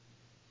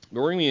But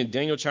we're going to be in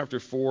Daniel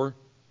chapter 4.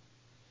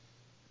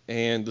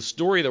 And the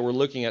story that we're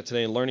looking at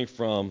today and learning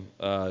from,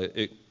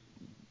 it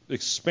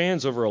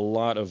expands over a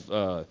lot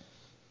of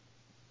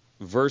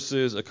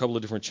verses, a couple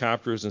of different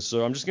chapters. And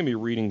so I'm just going to be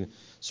reading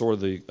sort of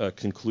the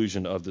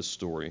conclusion of this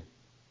story.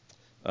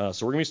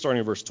 So we're going to be starting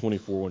in verse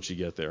 24 once you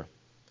get there.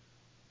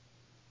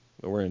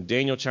 We're in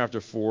Daniel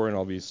chapter 4, and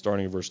I'll be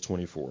starting in verse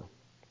 24.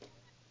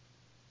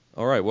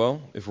 All right,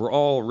 well, if we're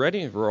all ready,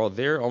 if we're all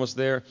there, almost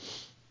there,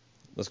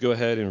 let's go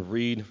ahead and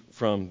read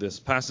from this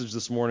passage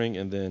this morning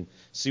and then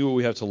see what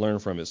we have to learn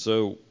from it.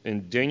 So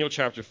in Daniel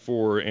chapter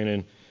 4 and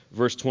in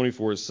verse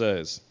 24 it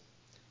says,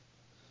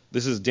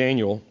 this is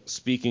Daniel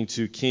speaking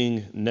to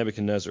King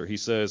Nebuchadnezzar. He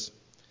says,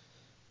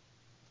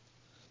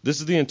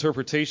 "This is the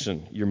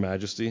interpretation, Your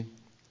Majesty,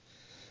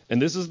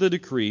 and this is the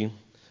decree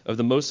of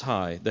the Most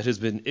High that has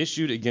been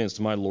issued against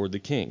my lord the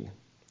king.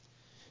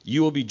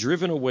 You will be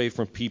driven away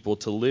from people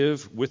to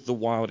live with the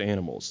wild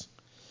animals.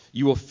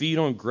 You will feed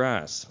on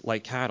grass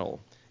like cattle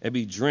and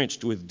be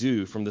drenched with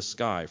dew from the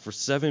sky for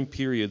 7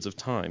 periods of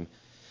time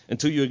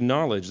until you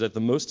acknowledge that the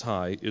Most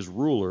High is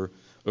ruler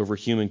over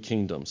human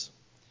kingdoms,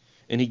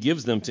 and he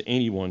gives them to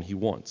anyone he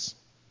wants.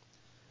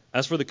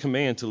 As for the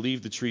command to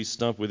leave the tree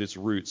stump with its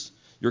roots,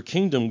 your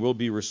kingdom will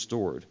be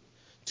restored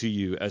to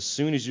you as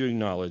soon as you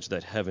acknowledge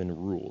that heaven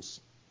rules.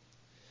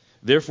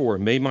 Therefore,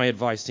 may my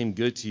advice seem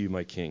good to you,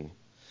 my king.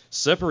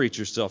 Separate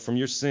yourself from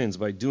your sins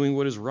by doing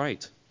what is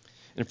right,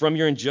 and from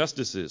your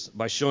injustices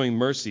by showing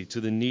mercy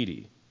to the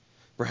needy.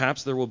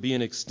 Perhaps there will be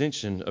an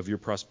extension of your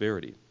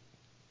prosperity."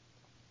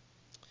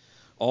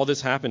 All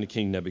this happened to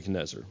King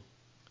Nebuchadnezzar.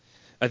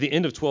 At the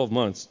end of 12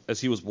 months,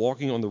 as he was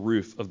walking on the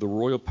roof of the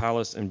royal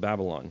palace in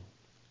Babylon,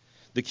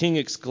 the king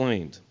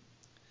exclaimed,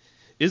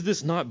 "Is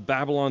this not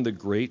Babylon the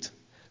Great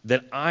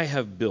that I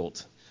have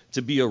built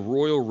to be a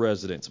royal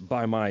residence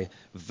by my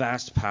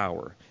vast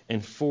power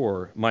and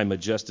for my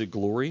majestic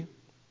glory?"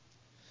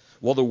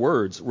 While the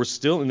words were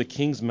still in the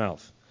king's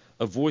mouth,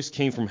 a voice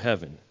came from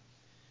heaven.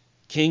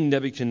 "King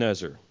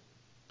Nebuchadnezzar,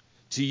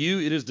 to you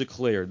it is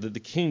declared that the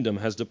kingdom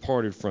has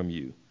departed from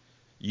you.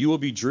 You will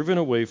be driven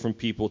away from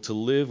people to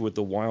live with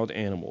the wild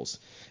animals,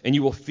 and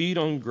you will feed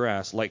on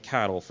grass like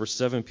cattle for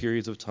 7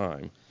 periods of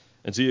time,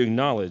 until you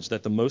acknowledge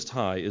that the Most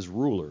High is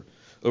ruler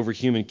over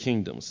human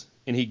kingdoms,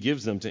 and he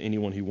gives them to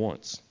anyone he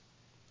wants."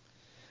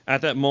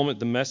 At that moment,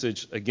 the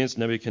message against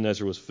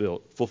Nebuchadnezzar was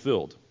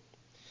fulfilled.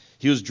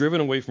 He was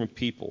driven away from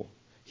people.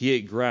 He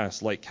ate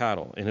grass like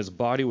cattle, and his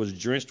body was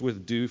drenched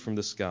with dew from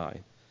the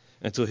sky,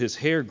 until his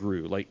hair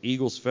grew like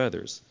eagle's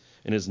feathers,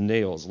 and his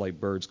nails like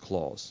bird's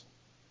claws.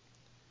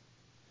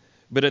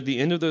 But at the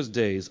end of those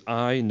days,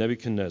 I,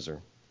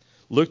 Nebuchadnezzar,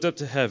 looked up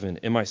to heaven,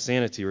 and my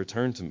sanity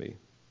returned to me.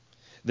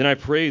 Then I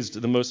praised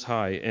the Most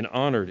High, and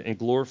honored and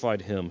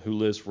glorified him who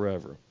lives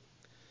forever.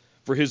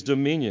 For his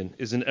dominion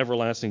is an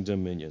everlasting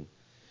dominion,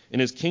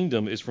 and his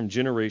kingdom is from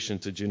generation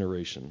to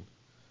generation.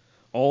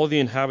 All the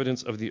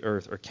inhabitants of the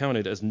earth are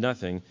counted as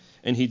nothing,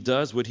 and he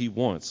does what he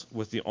wants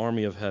with the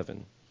army of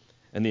heaven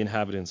and the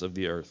inhabitants of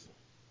the earth.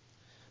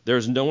 There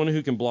is no one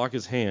who can block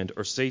his hand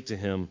or say to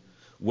him,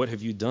 "What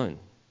have you done?"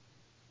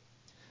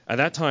 At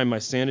that time my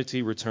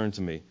sanity returned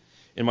to me,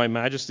 and my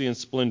majesty and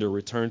splendor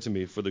returned to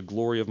me for the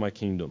glory of my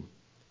kingdom.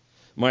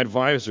 My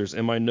advisors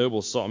and my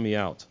nobles sought me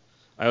out.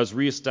 I was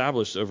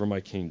reestablished over my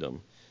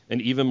kingdom,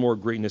 and even more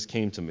greatness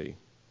came to me.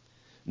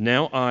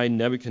 Now I,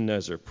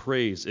 Nebuchadnezzar,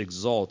 praise,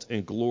 exalt,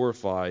 and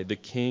glorify the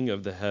King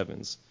of the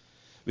heavens,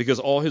 because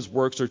all his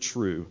works are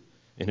true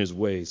and his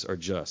ways are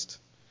just.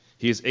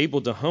 He is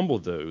able to humble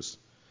those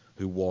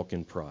who walk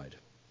in pride.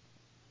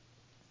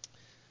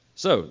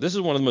 So, this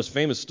is one of the most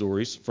famous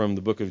stories from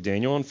the book of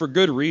Daniel, and for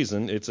good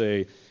reason. It's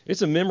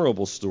a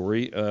memorable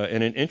story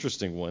and an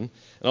interesting one,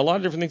 and a lot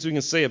of different things we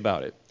can say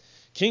about it.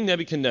 King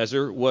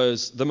Nebuchadnezzar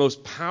was the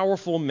most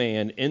powerful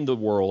man in the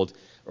world,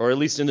 or at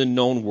least in the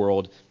known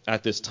world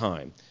at this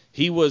time.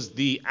 He was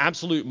the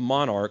absolute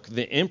monarch,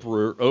 the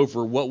emperor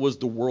over what was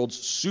the world's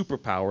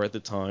superpower at the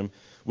time,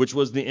 which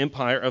was the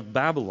empire of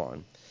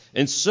Babylon.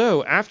 And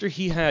so after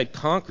he had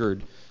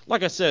conquered,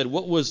 like I said,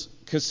 what was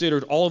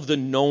considered all of the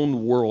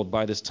known world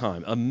by this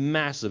time, a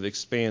massive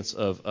expanse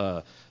of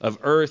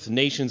earth,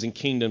 nations, and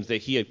kingdoms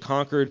that he had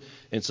conquered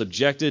and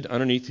subjected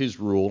underneath his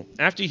rule.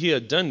 After he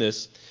had done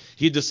this,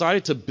 he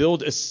decided to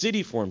build a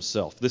city for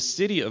himself, the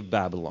city of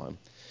Babylon.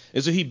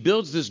 And so he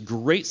builds this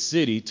great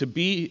city to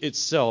be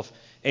itself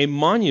a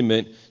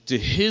monument to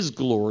his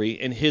glory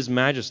and his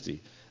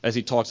majesty, as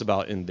he talks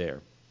about in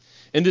there.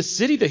 And the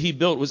city that he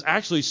built was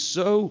actually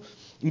so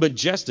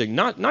majestic,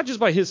 not just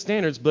by his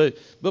standards, but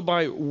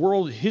by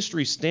world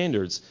history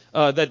standards,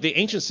 that the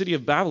ancient city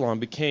of Babylon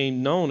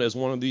became known as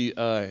one of the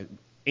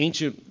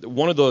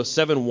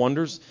 7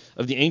 wonders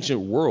of the ancient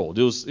world.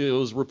 It was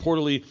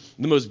reportedly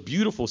the most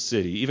beautiful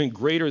city, even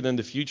greater than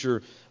the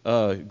future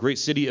great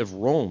city of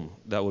Rome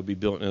that would be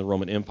built in the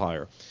Roman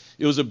Empire.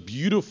 It was a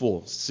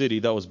beautiful city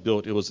that was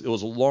built. It was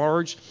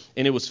large,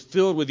 and it was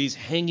filled with these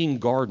hanging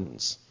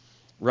gardens,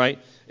 right?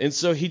 And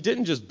so he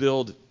didn't just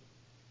build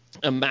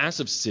a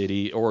massive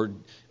city or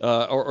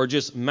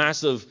just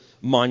massive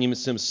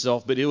monuments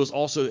himself, but it was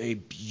also a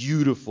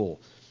beautiful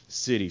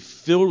city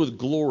filled with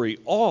glory,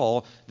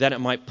 all that it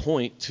might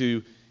point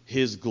to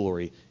his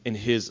glory and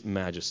his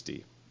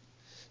majesty.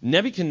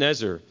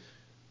 Nebuchadnezzar,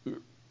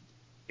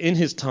 in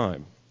his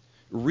time,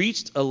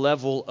 reached a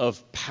level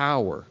of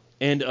power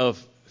and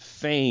of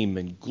fame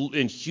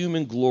and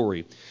human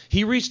glory.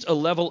 He reached a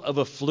level of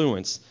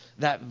affluence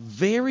that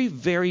very,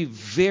 very,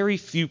 very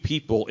few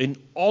people in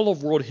all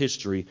of world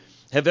history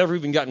have ever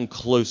even gotten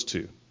close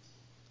to.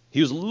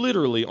 He was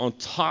literally on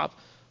top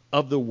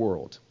of the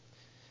world.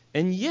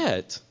 And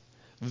yet,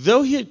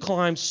 though he had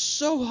climbed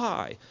so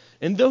high,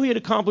 and though he had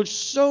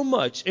accomplished so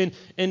much,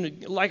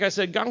 and like I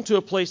said, gotten to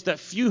a place that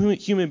few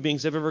human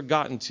beings have ever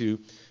gotten to,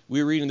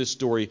 we read in this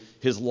story,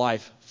 his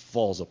life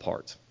falls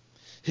apart.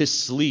 His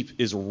sleep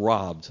is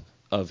robbed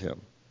of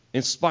him.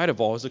 In spite of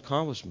all his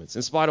accomplishments,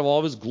 in spite of all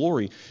of his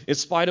glory, in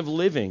spite of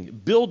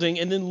building,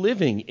 and then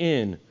living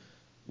in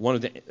one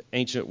of the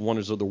ancient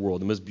wonders of the world,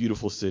 the most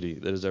beautiful city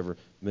that has ever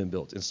been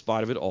built. In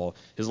spite of it all,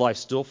 his life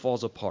still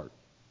falls apart.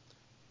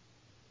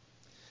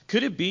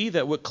 Could it be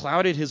that what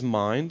clouded his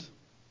mind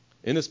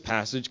in this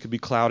passage could be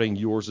clouding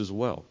yours as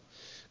well?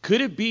 Could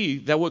it be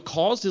that what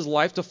caused his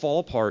life to fall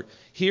apart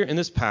here in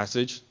this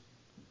passage,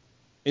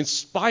 in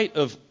spite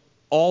of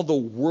all the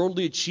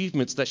worldly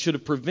achievements that should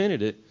have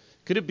prevented it,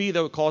 could it be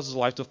that what caused his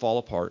life to fall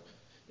apart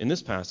in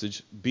this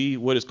passage be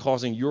what is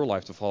causing your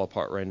life to fall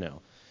apart right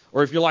now?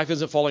 Or if your life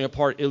isn't falling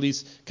apart, at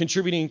least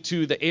contributing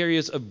to the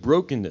areas of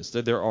brokenness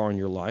that there are in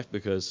your life,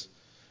 because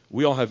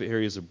we all have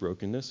areas of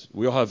brokenness.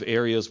 We all have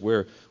areas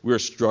where we are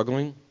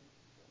struggling,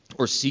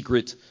 or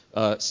secret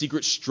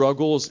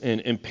struggles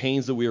and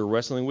pains that we are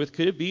wrestling with.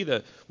 Could it be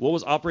that what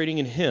was operating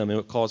in him and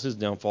what caused his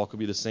downfall could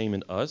be the same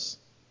in us?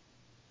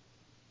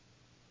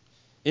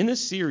 In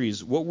this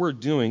series, what we're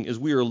doing is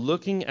we are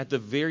looking at the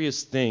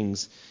various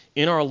things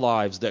in our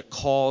lives that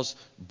cause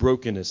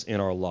brokenness in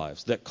our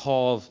lives, that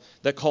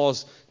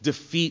cause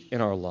defeat in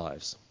our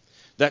lives,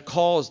 that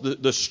cause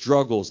the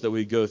struggles that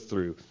we go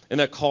through, and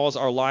that cause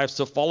our lives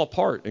to fall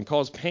apart and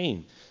cause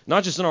pain.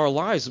 Not just in our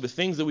lives, but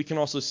things that we can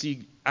also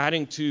see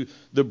adding to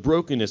the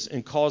brokenness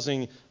and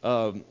causing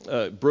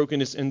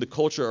brokenness in the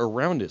culture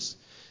around us.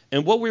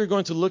 And what we're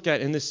going to look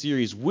at in this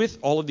series with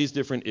all of these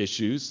different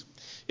issues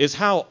is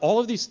how all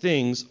of these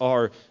things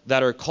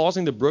that are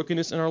causing the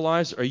brokenness in our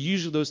lives are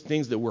usually those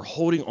things that we're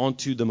holding on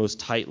to the most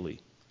tightly.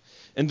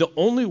 And the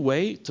only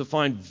way to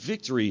find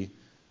victory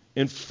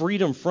and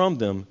freedom from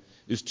them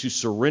is to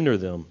surrender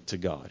them to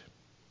God.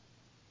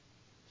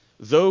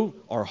 Though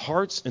our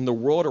hearts and the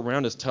world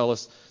around us tell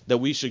us that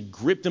we should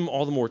grip them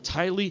all the more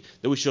tightly,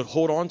 that we should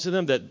hold on to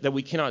them, that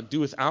we cannot do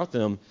without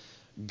them,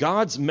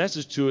 God's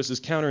message to us is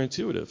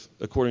counterintuitive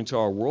according to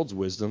our world's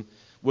wisdom.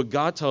 What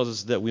God tells us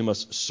is that we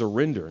must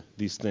surrender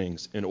these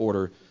things in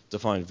order to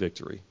find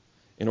victory,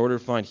 in order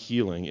to find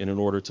healing, and in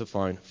order to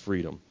find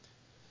freedom.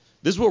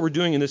 This is what we're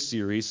doing in this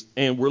series,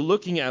 and we're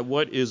looking at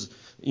what is,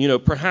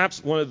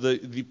 perhaps one of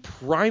the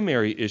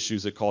primary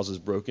issues that causes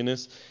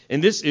brokenness.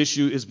 And this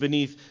issue is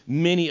beneath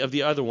many of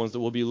the other ones that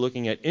we'll be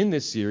looking at in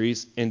this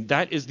series, and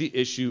that is the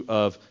issue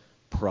of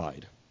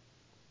pride.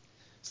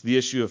 It's the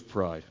issue of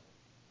pride.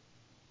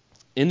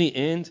 In the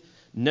end,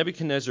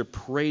 Nebuchadnezzar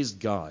praised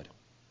God.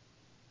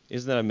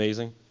 Isn't that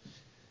amazing?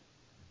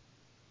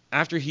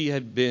 After he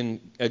had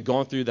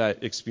gone through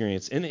that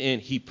experience, in the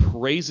end, he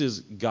praises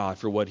God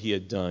for what he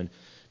had done,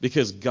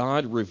 because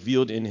God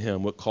revealed in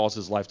him what caused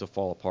his life to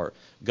fall apart.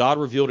 God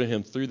revealed in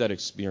him through that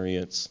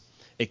experience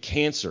a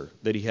cancer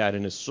that he had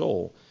in his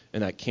soul,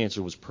 and that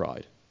cancer was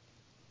pride.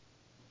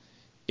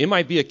 It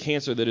might be a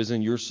cancer that is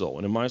in your soul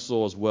and in my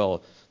soul as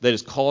well that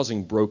is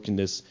causing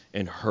brokenness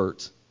and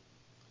hurt,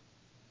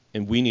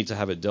 and we need to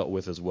have it dealt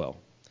with as well.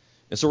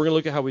 And so we're going to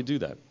look at how we do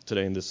that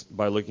today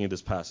by looking at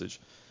this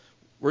passage.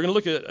 We're going to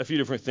look at a few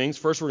different things.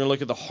 First, we're going to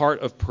look at the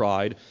heart of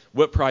pride,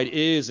 what pride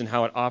is and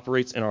how it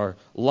operates in our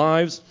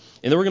lives.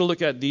 And then we're going to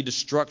look at the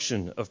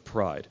destruction of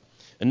pride.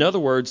 In other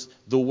words,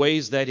 the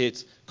ways that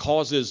it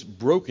causes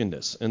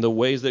brokenness and the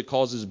ways that it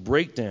causes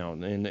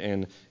breakdown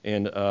and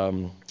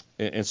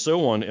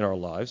so on in our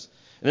lives.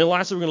 And then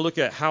lastly, we're going to look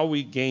at how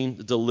we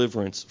gain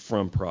deliverance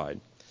from pride.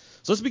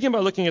 So let's begin by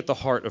looking at the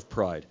heart of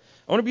pride.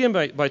 I want to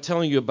begin by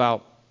telling you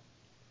about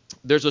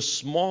there's a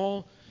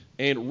small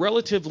and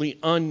relatively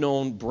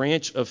unknown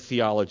branch of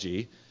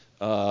theology.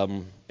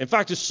 In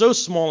fact, it's so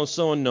small and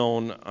so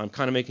unknown, I'm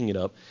kind of making it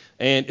up,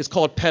 and it's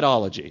called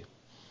petology.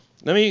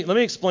 Let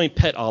me explain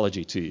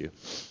petology to you.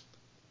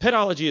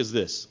 Petology is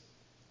this.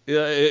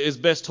 It's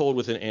best told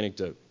with an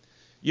anecdote.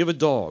 You have a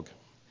dog,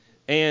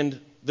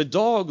 and the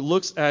dog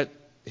looks at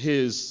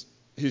his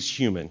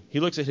human.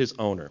 He looks at his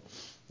owner.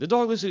 The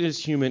dog looks at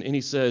his human, and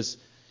he says,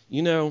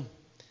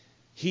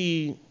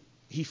 he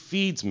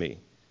feeds me.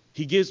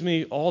 He gives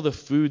me all the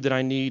food that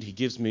I need. He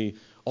gives me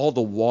all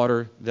the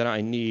water that I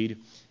need.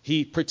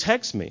 He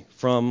protects me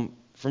from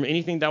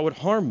anything that would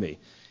harm me.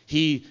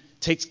 He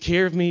takes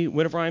care of me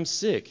whenever I'm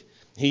sick.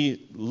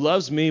 He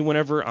loves me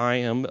whenever I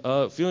am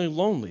feeling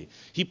lonely.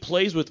 He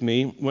plays with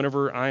me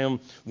whenever I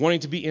am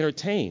wanting to be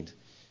entertained.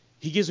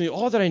 He gives me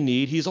all that I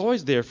need. He's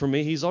always there for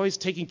me. He's always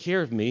taking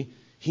care of me.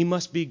 He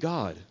must be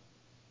God.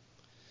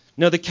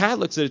 Now the cat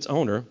looks at its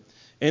owner,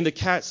 and the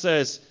cat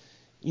says,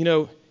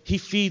 he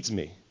feeds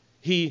me.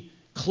 He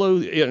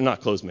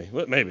not clothes me,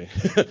 but maybe.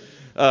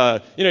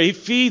 He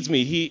feeds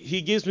me.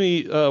 He gives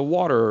me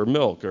water or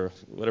milk or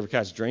whatever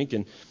cats drink.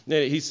 And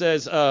he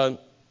says,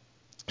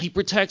 he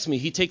protects me.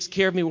 He takes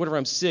care of me whenever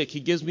I'm sick.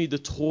 He gives me the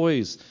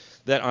toys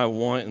that I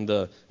want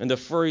and the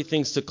furry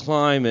things to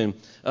climb and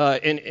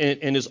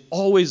is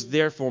always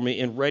there for me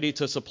and ready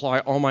to supply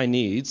all my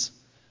needs.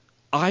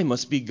 I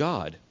must be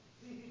God.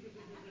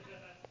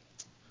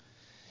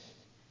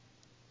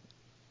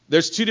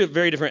 There's two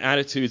very different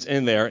attitudes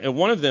in there, and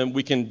one of them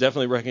we can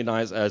definitely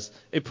recognize as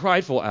a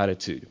prideful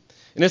attitude.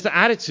 And it's the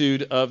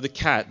attitude of the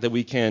cat that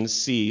we can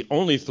see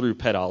only through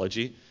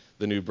pedology,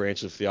 the new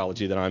branch of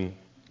theology that I'm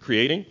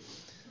creating,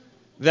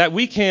 that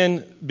we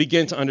can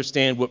begin to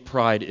understand what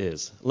pride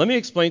is. Let me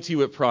explain to you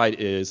what pride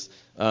is,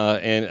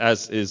 and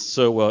as is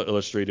so well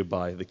illustrated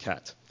by the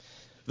cat.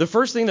 The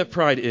first thing that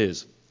pride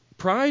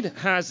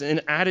has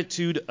an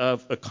attitude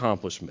of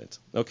accomplishment,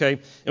 okay?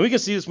 And we can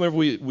see this whenever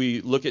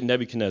we look at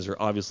Nebuchadnezzar,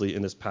 obviously,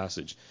 in this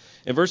passage.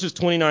 In verses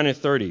 29 and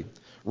 30,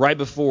 right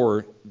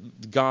before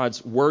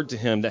God's word to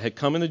him that had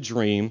come in a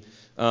dream,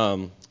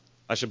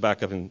 I should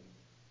back up and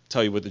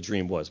tell you what the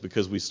dream was,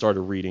 because we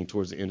started reading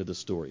towards the end of the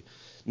story.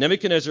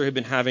 Nebuchadnezzar had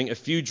been having a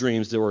few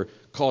dreams that were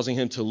causing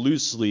him to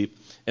lose sleep,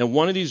 and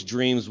one of these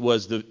dreams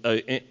was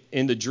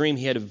in the dream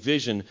he had a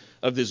vision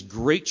of this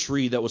great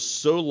tree that was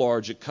so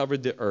large it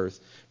covered the earth,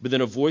 but then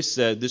a voice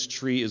said this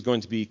tree is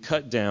going to be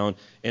cut down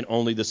and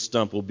only the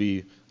stump will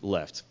be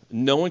left.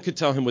 No one could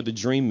tell him what the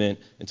dream meant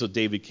until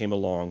David came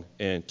along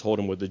and told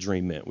him what the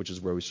dream meant, which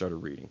is where we started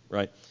reading,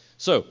 right?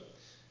 So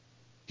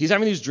he's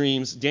having these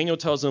dreams. Daniel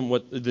tells him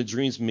what the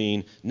dreams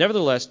mean.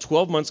 Nevertheless,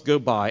 12 months go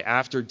by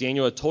after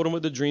Daniel had told him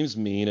what the dreams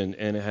mean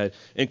and had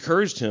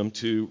encouraged him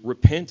to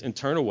repent and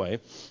turn away.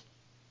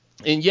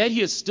 And yet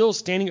he is still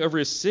standing over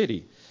his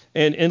city.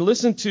 And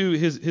listen to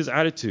his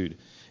attitude.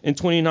 In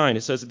 29,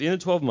 it says, at the end of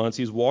 12 months,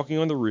 he's walking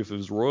on the roof of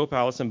his royal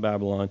palace in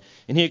Babylon,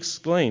 and he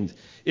exclaimed,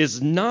 is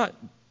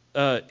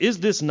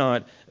this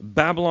not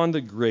Babylon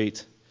the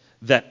Great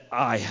that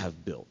I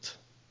have built?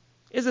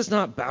 Is this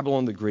not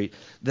Babylon the Great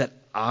that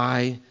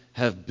I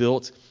have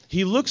built?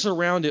 He looks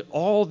around at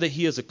all that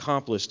he has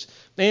accomplished.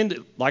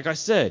 And like I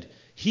said,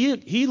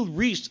 he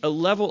reached a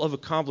level of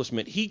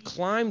accomplishment. He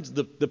climbed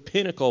the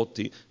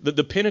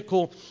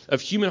pinnacle of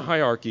human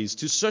hierarchies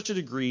to such a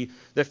degree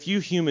that few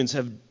humans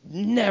have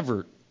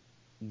never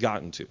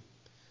gotten to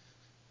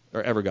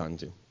or ever gotten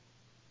to.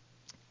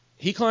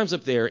 He climbs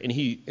up there and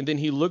then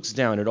he looks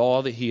down at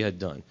all that he had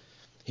done.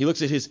 He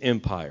looks at his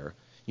empire,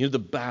 the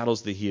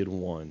battles that he had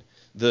won,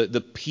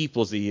 the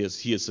peoples that he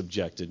has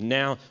subjected,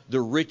 now the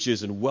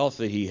riches and wealth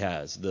that he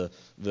has, the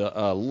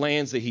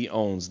lands that he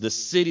owns, the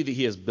city that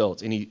he has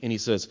built, and he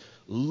says,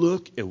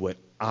 look at what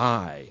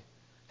I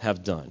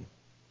have done.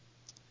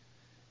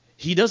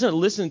 He doesn't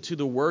listen to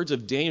the words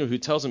of Daniel, who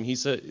tells him,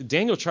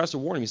 Daniel tries to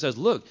warn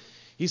him.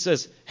 He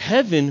says,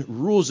 heaven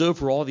rules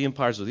over all the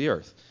empires of the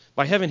earth.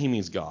 By heaven, he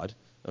means God,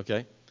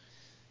 okay?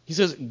 He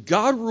says,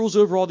 God rules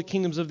over all the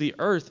kingdoms of the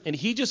earth, and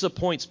he just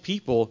appoints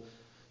people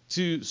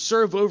to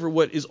serve over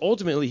what is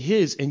ultimately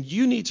his, and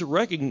you need to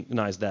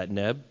recognize that,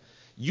 Neb.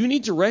 You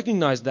need to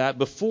recognize that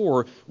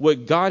before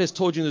what God has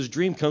told you in this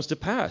dream comes to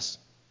pass.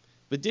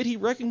 But did he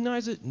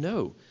recognize it?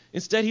 No.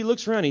 Instead, he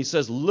looks around and he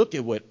says, look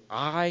at what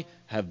I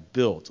have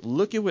built.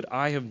 Look at what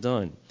I have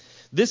done.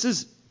 This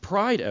is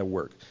pride at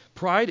work.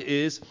 Pride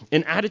is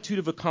an attitude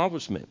of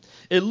accomplishment.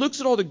 It looks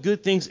at all the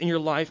good things in your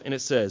life and it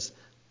says,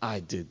 I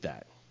did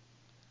that.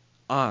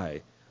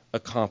 I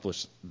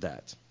accomplished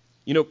that.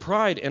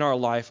 Pride in our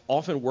life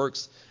often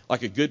works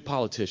like a good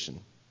politician.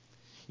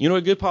 You know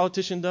what a good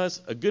politician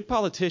does? A good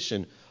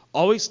politician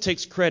always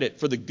takes credit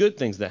for the good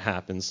things that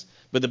happens,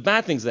 but the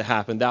bad things that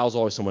happen, that was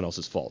always someone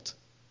else's fault.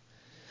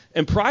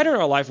 And pride in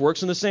our life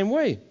works in the same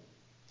way.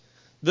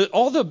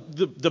 All the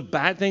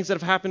bad things that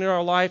have happened in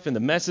our life and the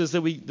messes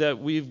that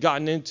we've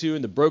gotten into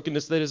and the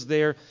brokenness that is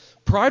there,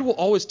 pride will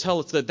always tell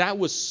us that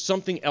was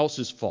something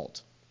else's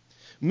fault.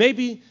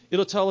 Maybe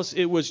it'll tell us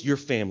it was your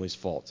family's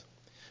fault.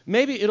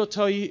 Maybe it'll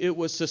tell you it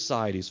was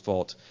society's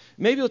fault.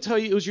 Maybe it'll tell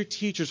you it was your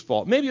teacher's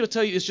fault. Maybe it'll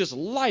tell you it's just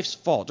life's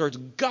fault or it's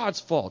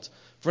God's fault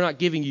for not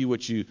giving you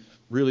what you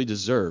really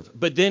deserve.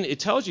 But then it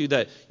tells you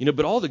that,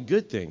 but all the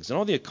good things and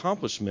all the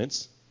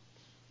accomplishments,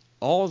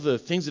 all the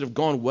things that have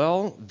gone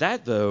well,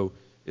 that, though,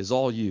 is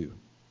all you.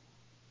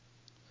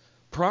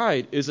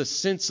 Pride is a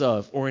sense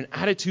of or an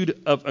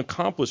attitude of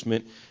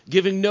accomplishment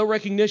giving no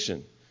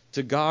recognition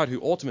to God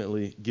who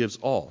ultimately gives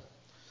all.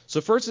 So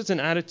first, it's an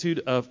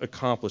attitude of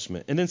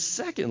accomplishment. And then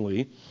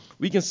secondly,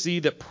 we can see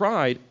that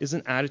pride is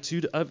an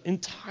attitude of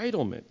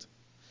entitlement.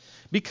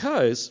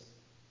 Because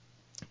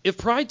if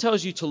pride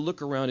tells you to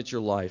look around at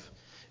your life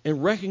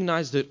and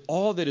recognize that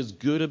all that is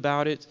good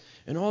about it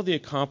and all the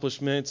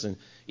accomplishments and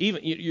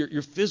even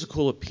your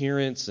physical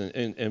appearance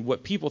and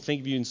what people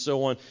think of you and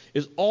so on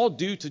is all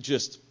due to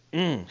just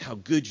how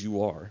good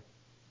you are.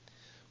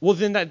 well,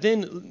 then that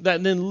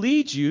then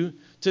leads you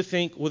to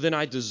think, well, then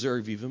I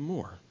deserve even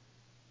more.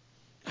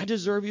 I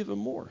deserve even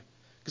more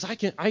because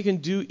I can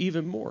do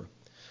even more.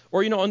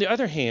 Or, on the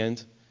other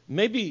hand,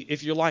 maybe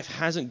if your life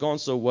hasn't gone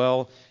so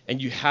well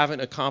and you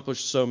haven't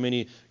accomplished so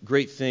many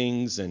great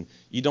things and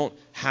you don't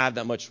have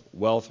that much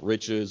wealth,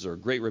 riches, or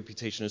great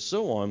reputation and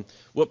so on,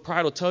 what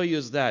pride will tell you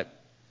is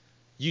that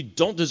you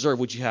don't deserve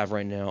what you have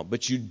right now,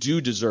 but you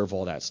do deserve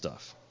all that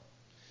stuff.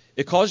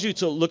 It causes you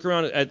to look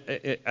around at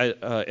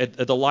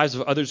the lives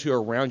of others who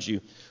are around you,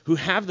 who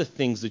have the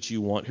things that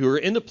you want, who are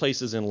in the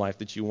places in life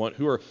that you want,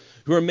 who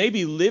are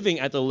maybe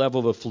living at the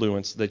level of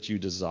affluence that you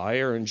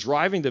desire and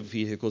driving the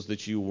vehicles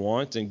that you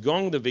want and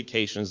going on the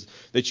vacations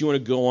that you want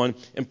to go on.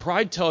 And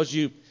pride tells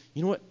you,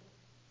 you know what?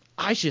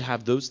 I should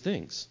have those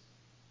things.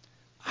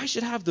 I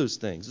should have those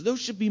things.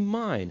 Those should be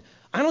mine.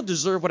 I don't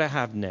deserve what I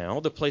have now,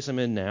 the place I'm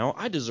in now.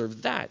 I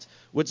deserve that.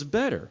 What's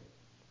better?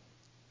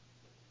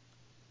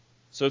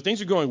 So if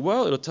things are going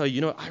well, it'll tell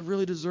you, I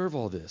really deserve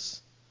all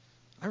this.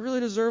 I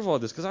really deserve all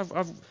this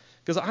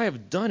because I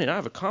have done it. I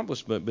have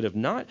accomplished it. But if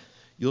not,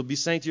 you'll be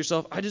saying to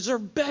yourself, I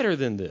deserve better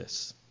than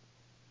this.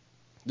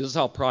 This is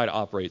how pride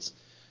operates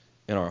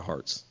in our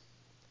hearts.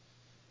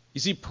 You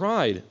see,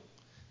 pride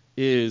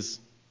is,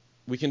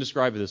 we can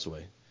describe it this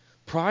way.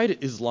 Pride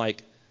is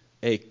like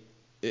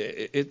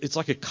it's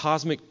like a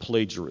cosmic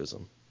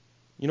plagiarism.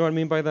 You know what I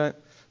mean by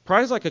that?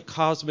 Pride is like a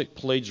cosmic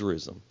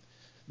plagiarism.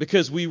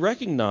 Because we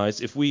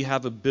recognize, if we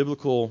have a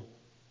biblical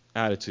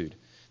attitude,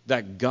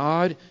 that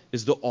God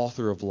is the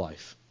author of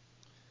life.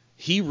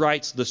 He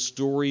writes the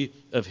story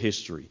of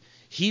history.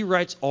 He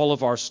writes all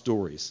of our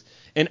stories.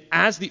 And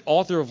as the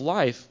author of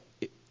life,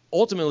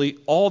 ultimately,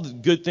 all the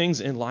good things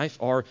in life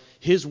are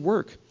his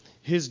work,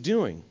 his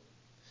doing.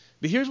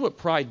 But here's what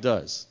pride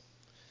does.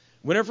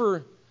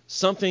 Whenever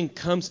something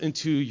comes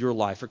into your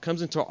life or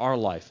comes into our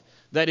life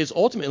that is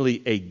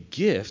ultimately a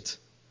gift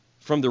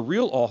from the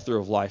real author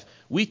of life,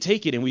 we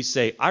take it and we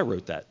say, I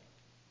wrote that.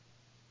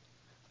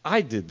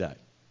 I did that.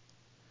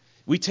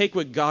 We take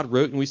what God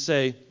wrote and we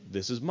say,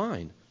 this is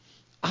mine.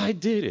 I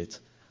did it.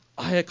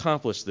 I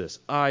accomplished this.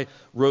 I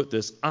wrote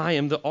this. I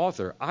am the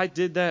author. I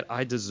did that.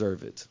 I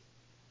deserve it.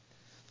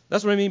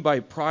 That's what I mean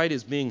by pride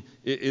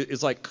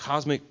is like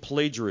cosmic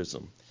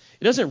plagiarism.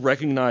 It doesn't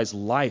recognize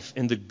life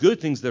and the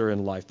good things that are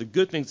in life, the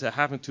good things that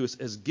happen to us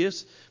as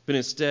gifts, but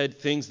instead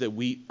things that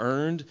we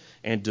earned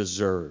and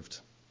deserved.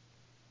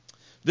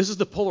 This is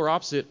the polar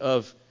opposite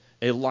of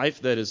a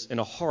life that is in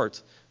a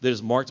heart that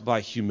is marked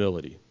by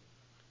humility.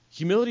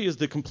 Humility is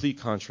the complete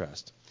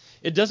contrast.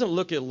 It doesn't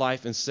look at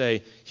life and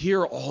say,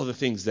 here are all the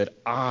things that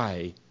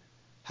I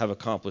have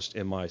accomplished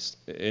in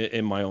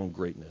my own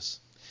greatness.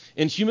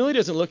 And humility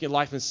doesn't look at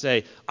life and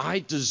say, I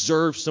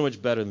deserve so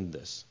much better than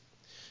this.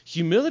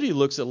 Humility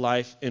looks at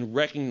life and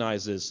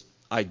recognizes,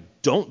 I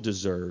don't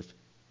deserve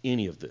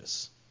any of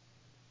this.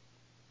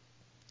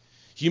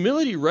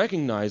 Humility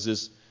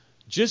recognizes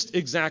just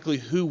exactly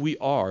who we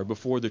are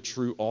before the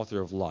true author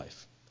of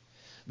life.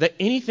 That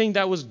anything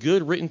that was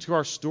good written to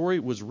our story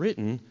was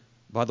written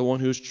by the one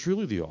who is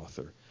truly the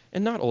author,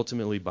 and not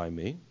ultimately by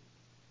me.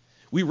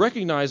 We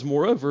recognize,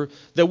 moreover,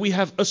 that we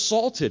have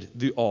assaulted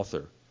the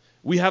author.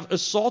 We have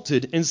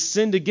assaulted and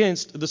sinned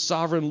against the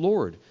sovereign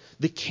Lord,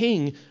 the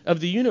King of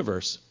the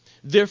universe.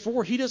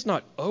 Therefore, he does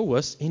not owe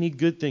us any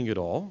good thing at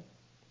all.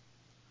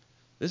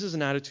 This is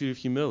an attitude of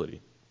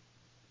humility.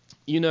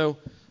 The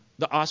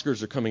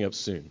Oscars are coming up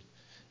soon.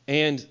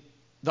 And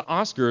the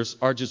Oscars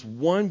are just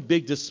one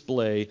big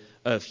display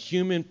of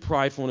human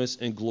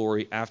pridefulness and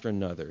glory after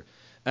another.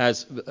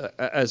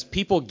 As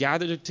people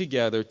gather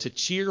together to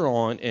cheer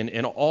on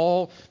and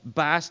all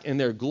bask in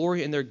their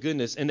glory and their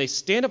goodness. And they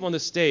stand up on the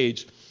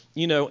stage,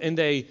 and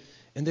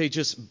they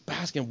just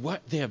bask in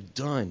what they have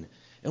done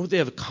and what they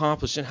have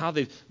accomplished and how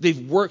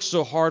they've worked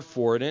so hard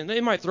for it. And they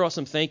might throw out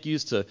some thank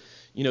yous to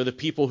the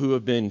people who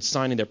have been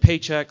signing their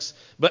paychecks.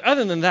 But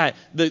other than that,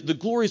 the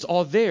glory is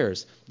all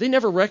theirs. They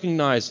never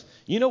recognize,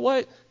 you know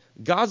what?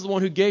 God's the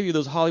one who gave you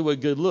those Hollywood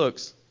good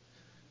looks.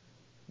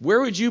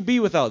 Where would you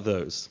be without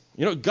those?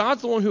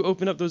 God's the one who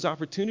opened up those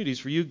opportunities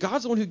for you.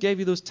 God's the one who gave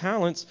you those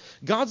talents.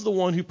 God's the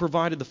one who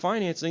provided the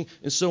financing,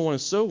 and so on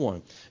and so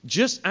on.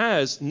 Just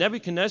as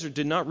Nebuchadnezzar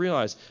did not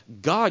realize,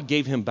 God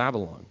gave him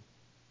Babylon.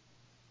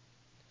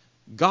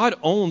 God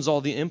owns all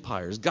the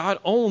empires. God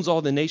owns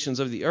all the nations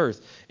of the earth.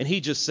 And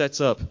he just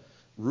sets up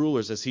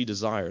rulers as he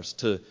desires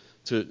to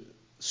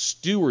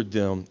steward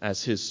them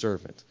as his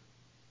servant.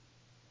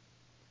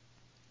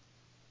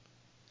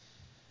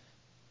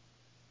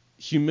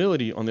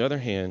 Humility, on the other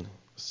hand,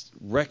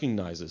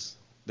 recognizes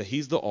that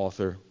he's the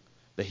author,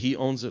 that he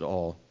owns it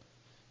all,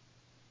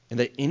 and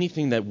that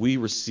anything that we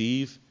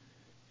receive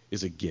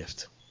is a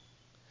gift.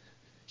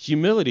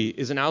 Humility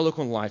is an outlook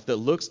on life that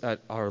looks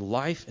at our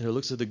life and it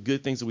looks at the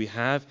good things that we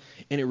have,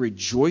 and it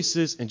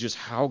rejoices in just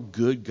how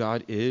good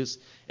God is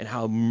and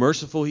how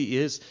merciful he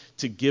is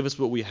to give us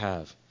what we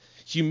have.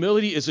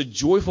 Humility is a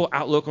joyful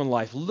outlook on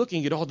life,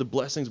 looking at all the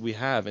blessings we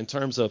have in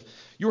terms of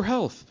your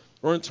health,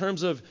 or in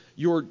terms of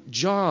your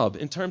job,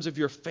 in terms of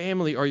your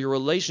family or your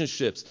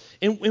relationships,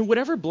 and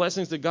whatever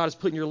blessings that God has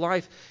put in your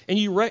life, and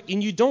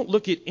you don't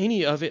look at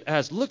any of it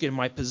as, look at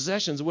my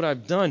possessions, what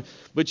I've done,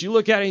 but you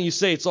look at it and you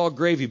say, it's all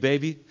gravy,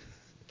 baby.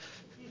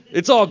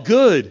 It's all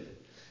good.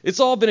 It's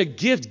all been a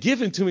gift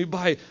given to me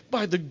by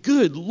the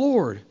good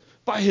Lord,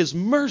 by His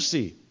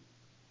mercy.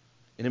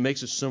 And it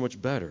makes it so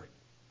much better.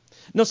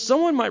 Now,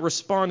 someone might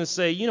respond and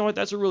say, you know what,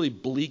 that's a really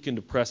bleak and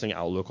depressing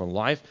outlook on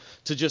life,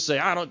 to just say,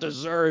 I don't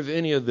deserve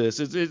any of this.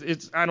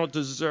 I don't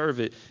deserve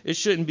it. It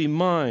shouldn't be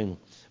mine.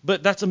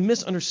 But that's a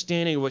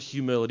misunderstanding of what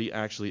humility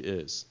actually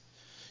is.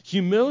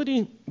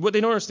 Humility, what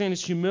they don't understand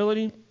is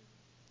humility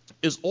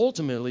is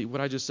ultimately,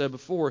 what I just said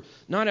before,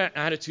 not an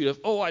attitude of,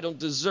 oh, I don't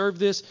deserve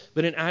this,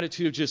 but an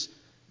attitude of just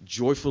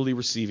joyfully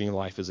receiving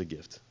life as a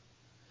gift.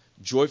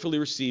 Joyfully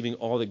receiving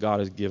all that God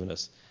has given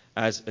us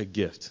as a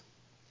gift.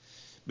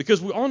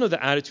 Because we all know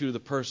the attitude of the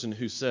person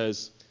who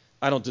says,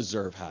 I don't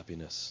deserve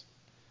happiness.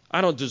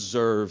 I don't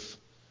deserve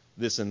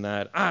this and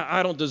that.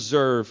 I don't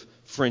deserve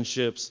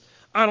friendships.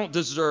 I don't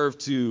deserve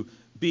to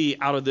be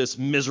out of this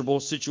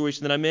miserable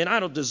situation that I'm in. I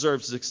don't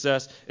deserve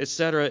success,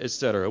 etc.,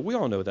 etc. We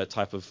all know that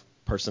type of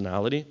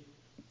personality.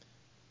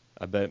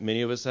 I bet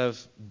many of us have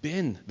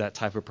been that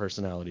type of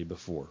personality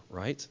before,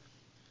 right?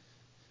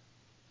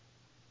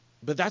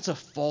 But that's a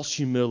false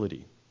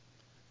humility.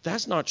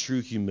 That's not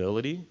true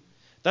humility.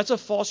 That's a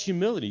false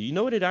humility. You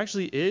know what it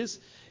actually is?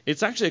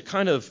 It's actually a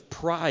kind of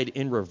pride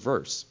in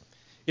reverse.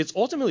 It's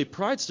ultimately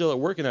pride still at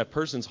work in that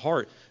person's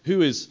heart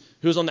who is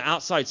on the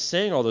outside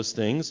saying all those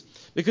things,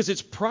 because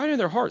it's pride in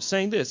their heart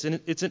saying this, and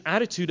it's an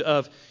attitude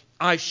of,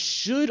 I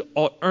should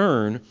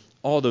earn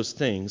all those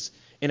things,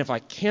 and if I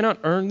cannot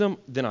earn them,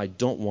 then I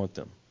don't want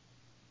them.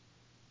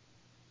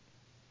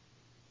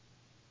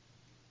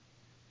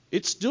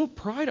 It's still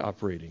pride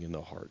operating in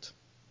the heart.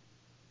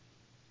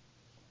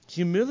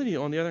 Humility,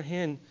 on the other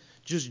hand,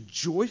 just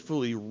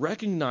joyfully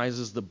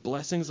recognizes the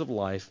blessings of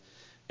life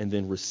and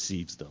then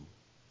receives them.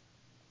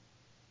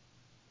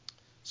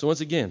 So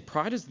once again,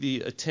 pride is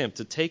the attempt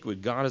to take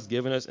what God has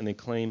given us and then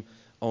claim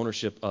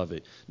ownership of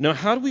it. Now,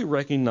 how do we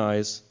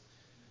recognize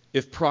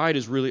if pride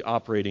is really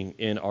operating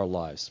in our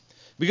lives?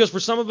 Because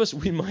for some of us,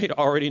 we might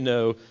already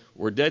know,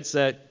 we're dead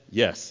set,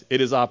 yes, it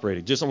is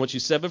operating, just on what you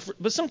said,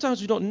 but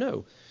sometimes we don't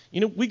know.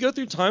 You know, we go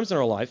through times in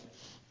our life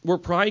where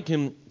pride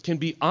can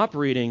be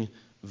operating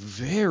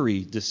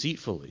very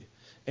deceitfully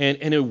and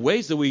in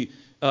ways that we,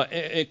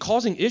 and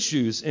causing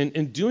issues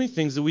and doing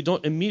things that we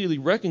don't immediately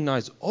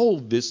recognize, oh,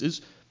 this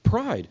is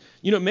pride.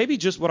 You know, maybe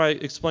just what I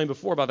explained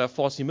before about that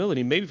false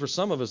humility, maybe for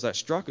some of us that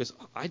struck us,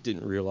 I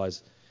didn't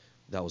realize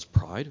that was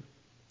pride.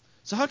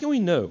 So how can we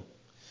know?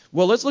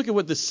 Well, let's look at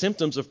what the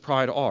symptoms of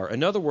pride are.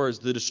 In other words,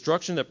 the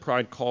destruction that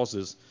pride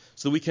causes,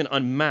 so that we can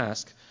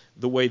unmask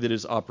the way that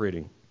it's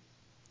operating.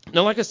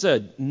 Now, like I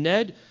said,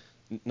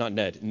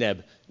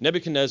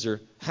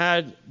 Nebuchadnezzar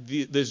had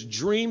this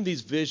dream,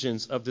 these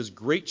visions of this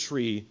great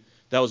tree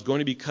that was going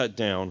to be cut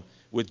down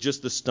with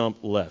just the stump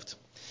left.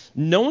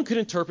 No one could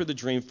interpret the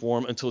dream for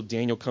him until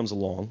Daniel comes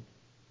along.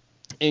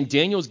 And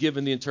Daniel's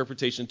given the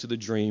interpretation to the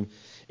dream,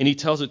 and he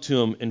tells it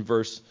to him in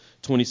verse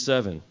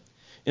 27.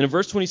 And in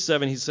verse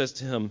 27, he says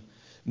to him,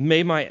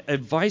 "May my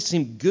advice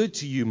seem good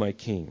to you, my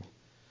king.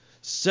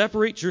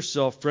 Separate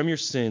yourself from your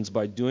sins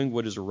by doing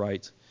what is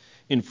right,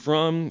 and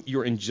from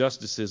your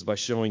injustices by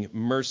showing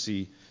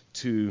mercy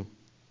to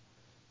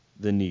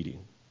the needy."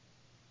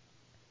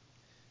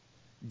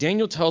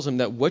 Daniel tells him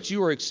that what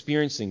you are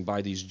experiencing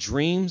by these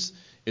dreams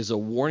is a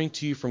warning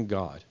to you from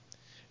God.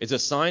 It's a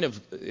sign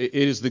of, it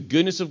is the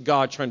goodness of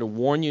God trying to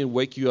warn you and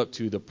wake you up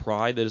to the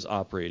pride that is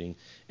operating.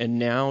 And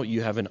now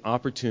you have an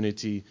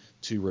opportunity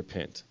to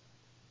repent.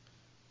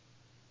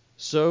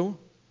 So,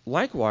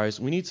 likewise,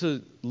 we need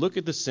to look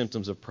at the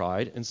symptoms of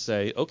pride and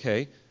say,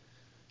 okay,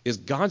 is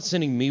God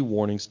sending me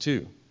warnings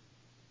too?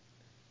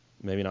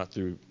 Maybe not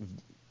through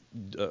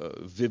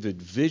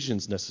vivid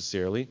visions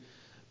necessarily,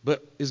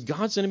 but is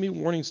God sending me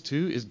warnings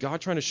too? Is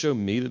God trying to show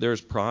me that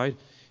there's pride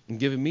and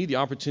giving me the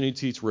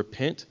opportunity to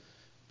repent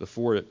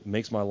before it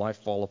makes my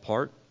life fall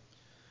apart?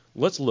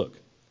 Let's look.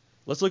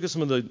 Let's look at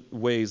some of the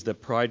ways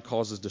that pride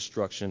causes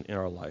destruction in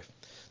our life.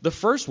 The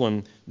first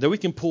one that we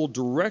can pull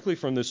directly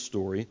from this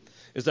story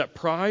is that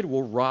pride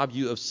will rob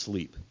you of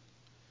sleep.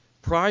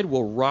 Pride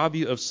will rob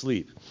you of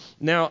sleep.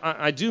 Now,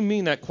 I do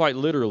mean that quite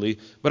literally,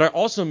 but I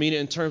also mean it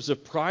in terms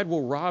of pride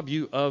will rob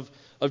you of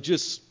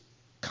just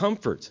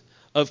comfort,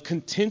 of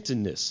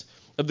contentedness,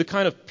 of the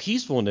kind of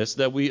peacefulness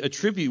that we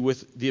attribute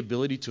with the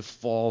ability to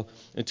fall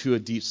into a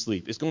deep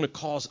sleep. It's going to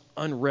cause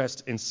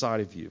unrest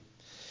inside of you.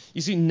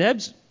 You see,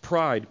 Neb's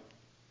pride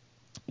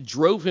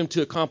drove him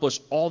to accomplish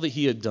all that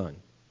he had done.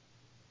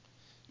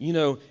 You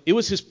know, it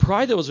was his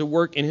pride that was at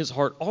work in his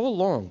heart all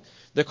along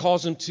that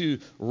caused him to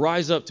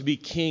rise up to be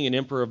king and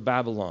emperor of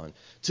Babylon,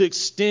 to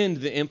extend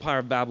the empire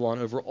of Babylon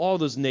over all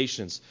those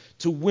nations,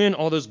 to win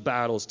all those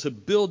battles, to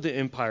build the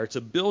empire,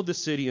 to build the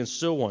city, and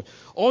so on.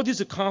 All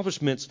these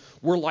accomplishments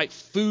were like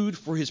food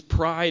for his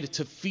pride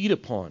to feed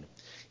upon.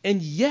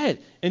 And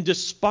yet, and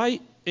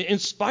despite in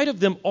spite of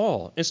them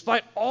all, in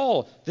spite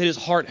all that his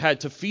heart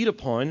had to feed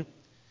upon,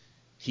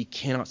 he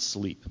cannot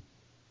sleep.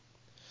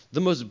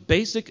 The most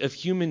basic of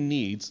human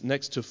needs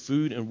next to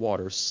food and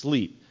water,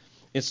 sleep.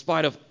 In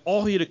spite of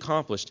all he had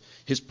accomplished,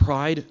 his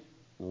pride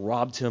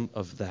robbed him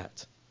of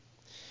that.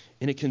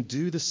 And it can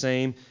do the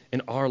same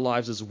in our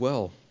lives as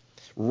well.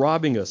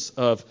 Robbing us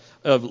of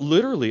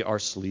literally our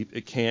sleep,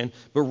 it can,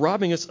 but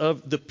robbing us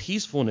of the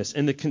peacefulness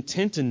and the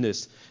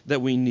contentedness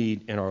that we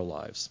need in our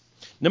lives.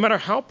 No matter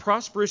how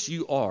prosperous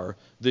you are,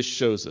 this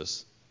shows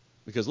us.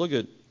 Because look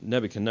at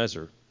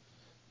Nebuchadnezzar.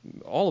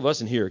 All of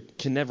us in here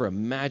can never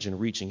imagine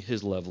reaching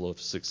his level of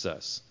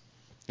success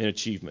and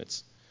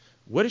achievements.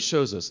 What it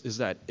shows us is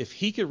that if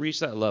he could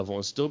reach that level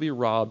and still be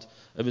robbed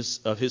of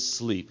his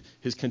sleep,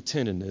 his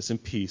contentedness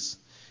and peace,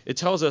 it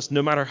tells us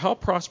no matter how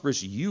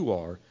prosperous you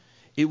are,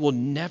 it will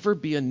never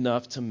be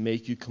enough to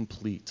make you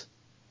complete.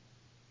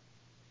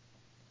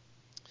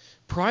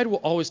 Pride will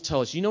always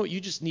tell us, you know what, you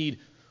just need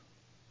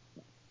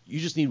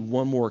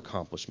one more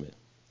accomplishment.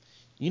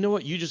 You know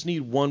what, you just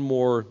need one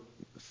more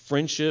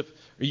friendship,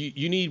 or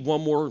you need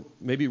one more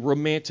maybe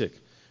romantic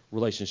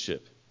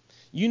relationship.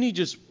 You need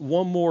just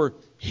one more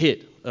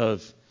hit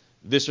of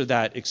this or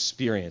that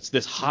experience,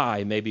 this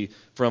high maybe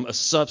from a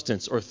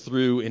substance or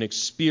through an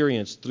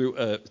experience, through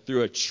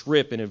a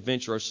trip, an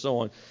adventure, or so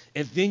on,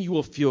 and then you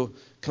will feel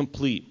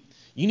complete.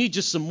 You need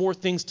just some more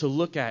things to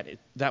look at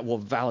that will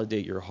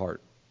validate your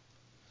heart.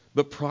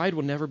 But pride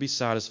will never be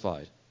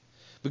satisfied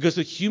because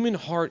the human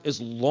heart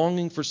is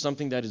longing for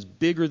something that is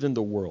bigger than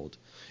the world.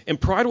 And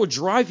pride will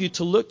drive you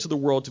to look to the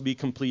world to be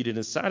completed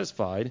and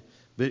satisfied,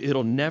 but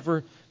it'll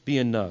never be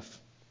enough.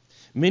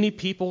 Many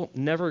people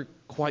never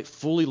quite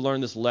fully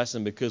learn this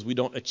lesson because we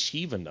don't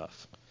achieve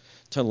enough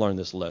to learn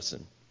this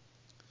lesson.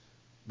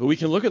 But we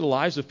can look at the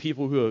lives of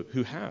people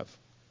who have.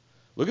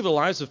 Look at the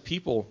lives of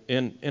people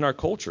in our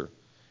culture,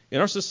 in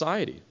our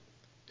society,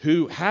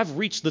 who have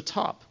reached the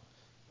top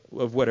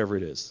of whatever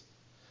it is.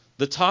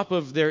 The top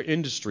of their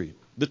industry,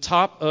 the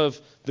top of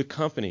the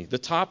company, the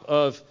top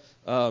of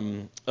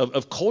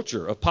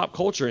culture, of pop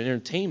culture and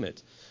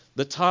entertainment,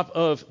 the top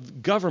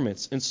of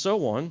governments and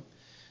so on.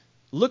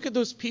 Look at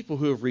those people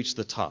who have reached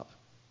the top.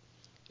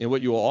 And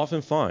what you will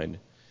often find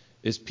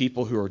is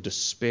people who are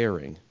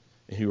despairing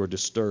and who are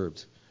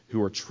disturbed,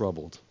 who are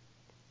troubled.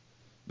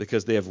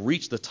 Because they have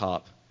reached the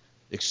top,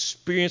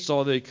 experienced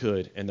all they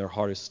could, and their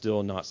heart is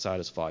still not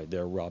satisfied. They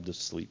are robbed of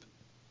sleep.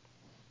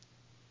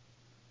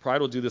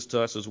 Pride will do this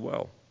to us as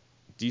well.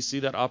 Do you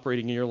see that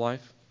operating in your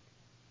life?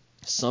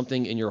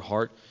 Something in your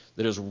heart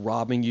that is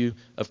robbing you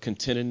of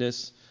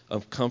contentedness,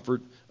 of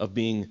comfort, of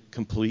being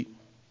complete?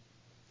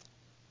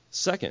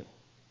 Second,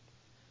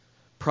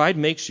 pride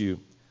makes you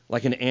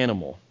like an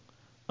animal,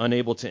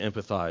 unable to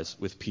empathize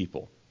with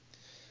people.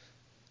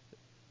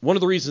 One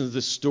of the reasons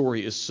this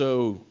story is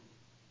so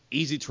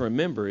easy to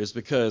remember is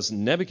because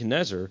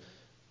Nebuchadnezzar,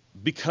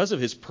 because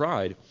of his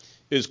pride,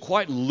 is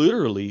quite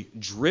literally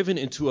driven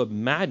into a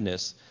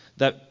madness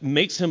that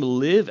makes him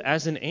live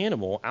as an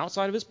animal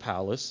outside of his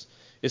palace.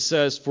 It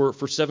says for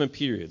 7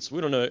 periods.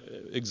 We don't know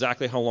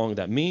exactly how long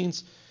that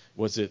means.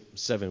 Was it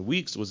 7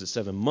 weeks? Was it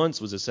 7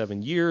 months? Was it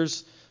 7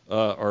 years?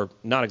 Or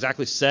not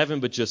exactly 7,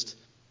 but just,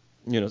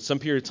 some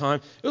period of time.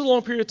 It was a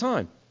long period of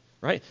time,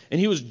 right? And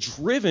he was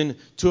driven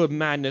to a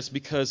madness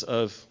because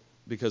of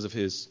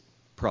his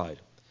pride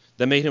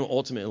that made him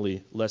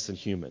ultimately less than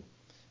human.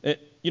 And,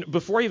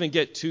 before I even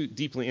get too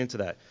deeply into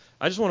that,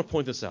 I just want to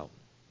point this out.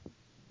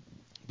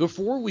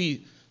 Before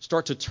we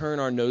start to turn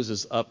our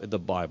noses up at the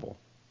Bible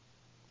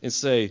and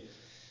say,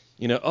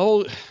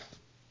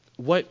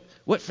 what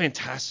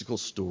fantastical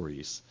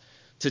stories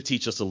to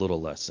teach us a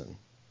little lesson,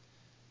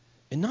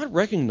 and not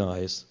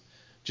recognize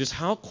just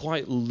how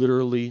quite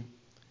literally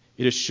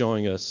it is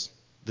showing us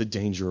the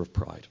danger of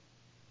pride.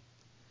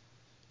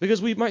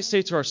 Because we might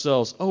say to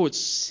ourselves, oh, it's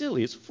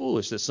silly, it's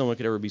foolish that someone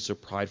could ever be so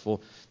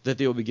prideful that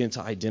they will begin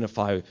to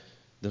identify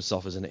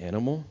themselves as an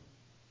animal.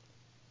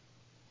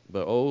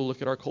 But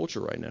look at our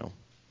culture right now.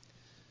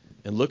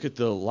 And look at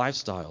the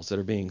lifestyles that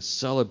are being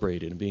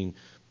celebrated and being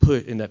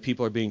put, and that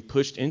people are being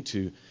pushed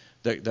into,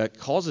 that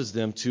causes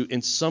them to,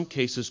 in some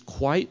cases,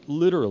 quite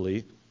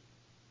literally,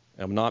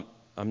 I'm not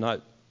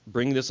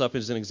bringing this up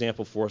as an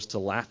example for us to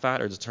laugh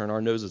at or to turn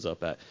our noses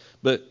up at,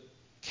 but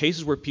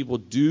cases where people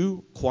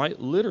do quite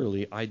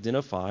literally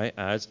identify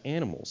as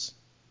animals,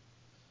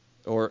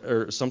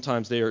 or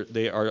sometimes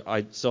they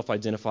are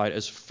self-identified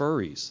as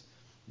furries.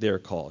 They are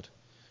called.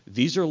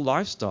 These are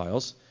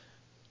lifestyles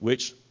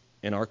which,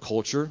 in our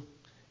culture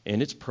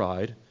and its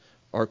pride,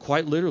 are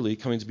quite literally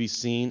coming to be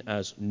seen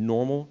as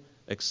normal,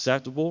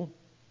 acceptable,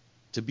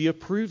 to be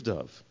approved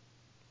of.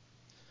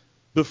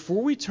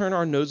 Before we turn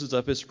our noses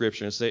up at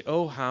Scripture and say,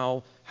 oh,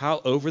 how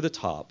over the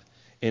top,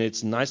 and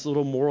its nice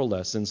little moral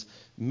lessons,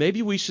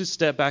 maybe we should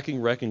step back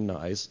and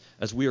recognize,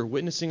 as we are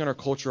witnessing in our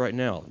culture right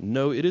now,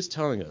 no, it is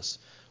telling us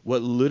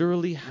what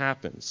literally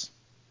happens,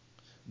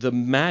 the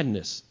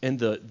madness and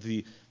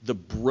the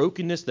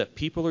brokenness that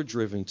people are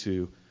driven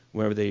to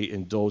whenever they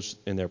indulge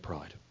in their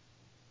pride.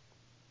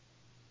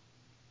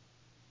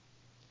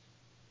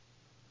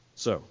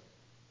 So,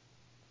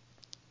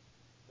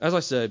 As I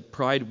said,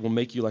 pride will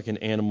make you like an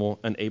animal,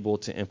 unable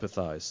to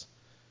empathize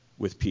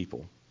with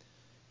people.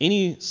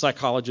 Any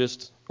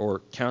psychologist or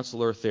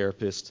counselor,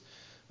 therapist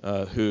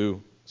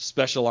who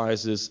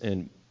specializes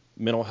in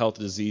mental health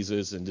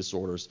diseases and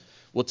disorders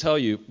will tell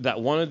you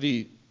that one of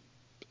the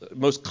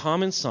most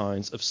common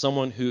signs of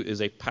someone who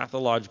is a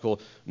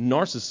pathological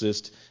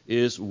narcissist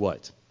is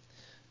what?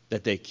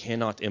 That they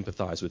cannot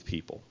empathize with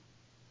people.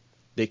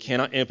 They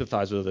cannot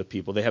empathize with other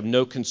people. They have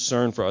no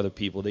concern for other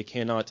people. They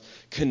cannot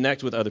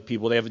connect with other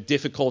people. They have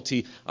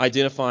difficulty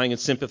identifying and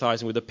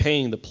sympathizing with the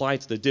pain, the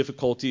plights, the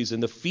difficulties,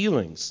 and the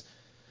feelings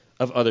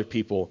of other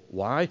people.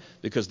 Why?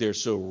 Because they're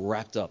so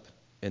wrapped up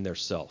in their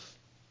self.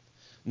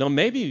 Now,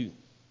 maybe,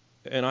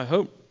 and I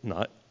hope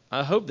not,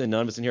 I hope that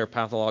none of us in here are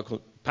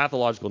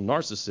pathological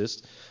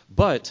narcissists,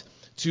 but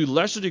to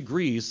lesser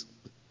degrees,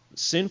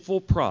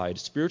 sinful pride,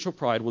 spiritual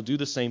pride, will do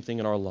the same thing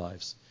in our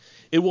lives.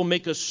 It will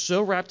make us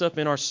so wrapped up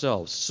in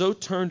ourselves, so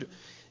turned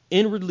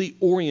inwardly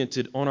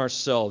oriented on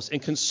ourselves and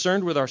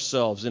concerned with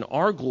ourselves and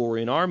our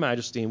glory and our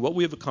majesty and what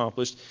we have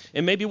accomplished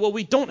and maybe what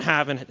we don't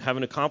have and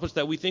haven't accomplished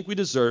that we think we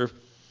deserve,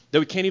 that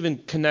we can't even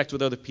connect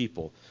with other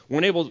people. We're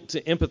unable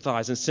to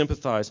empathize and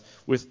sympathize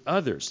with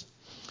others.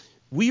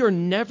 We are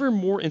never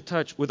more in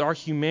touch with our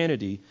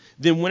humanity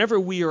than whenever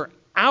we are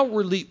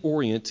outwardly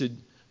oriented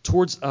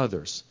towards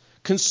others,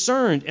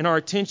 concerned and our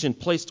attention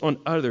placed on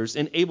others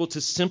and able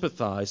to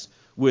sympathize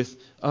with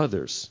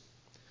others.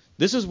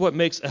 This is what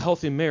makes a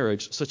healthy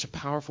marriage such a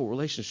powerful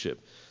relationship,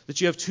 that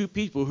you have two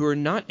people who are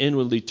not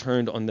inwardly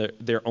turned on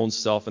their own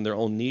self and their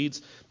own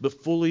needs,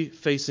 but fully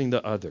facing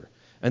the other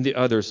and the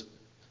other's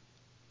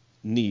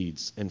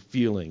needs and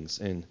feelings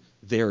and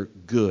their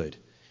good.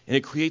 And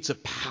it creates a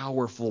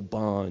powerful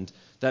bond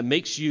that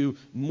makes you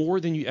more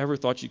than you ever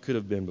thought you could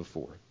have been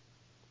before.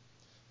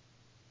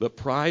 But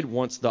pride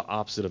wants the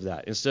opposite of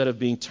that. Instead of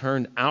being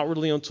turned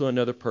outwardly onto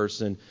another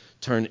person,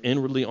 turn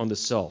inwardly on the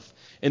self.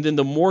 And then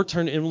the more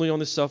turned inwardly on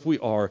the self we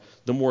are,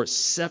 the more it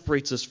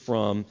separates us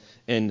from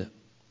and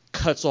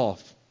cuts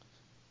off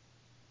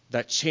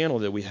that channel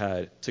that we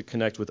had to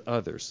connect with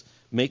others,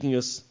 making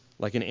us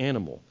like an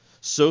animal,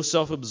 so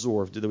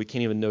self-absorbed that we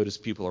can't even notice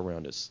people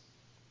around us.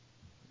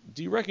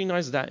 Do you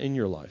recognize that in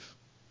your life?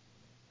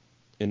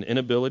 An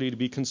inability to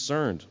be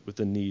concerned with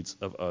the needs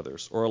of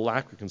others, or a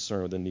lack of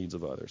concern with the needs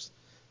of others.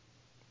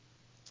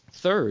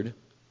 Third,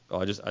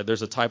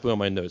 there's a typo in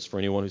my notes for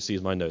anyone who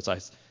sees my notes. I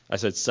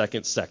said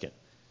second.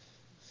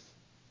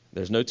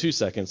 There's no 2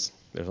 seconds.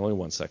 There's only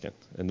 1 second.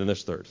 And then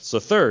there's third. So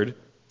third,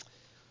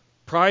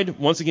 pride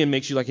once again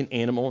makes you like an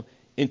animal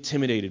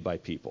intimidated by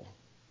people.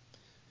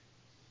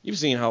 You've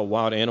seen how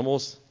wild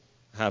animals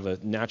have a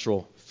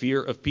natural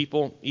fear of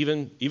people.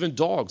 Even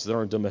dogs that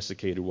aren't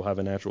domesticated will have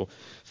a natural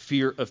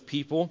fear of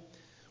people.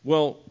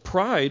 Well,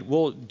 pride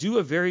will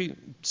do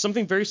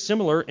something very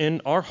similar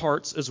in our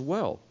hearts as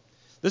well.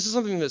 This is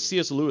something that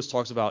C.S. Lewis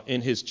talks about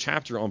in his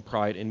chapter on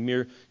pride and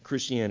mere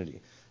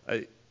Christianity.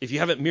 If you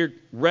haven't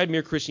read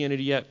Mere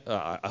Christianity yet,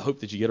 I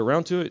hope that you get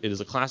around to it. It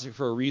is a classic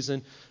for a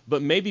reason.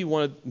 But maybe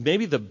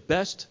the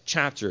best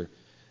chapter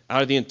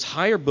out of the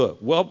entire book,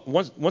 well,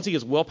 once he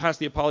gets well past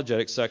the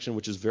apologetics section,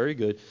 which is very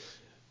good,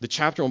 the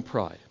chapter on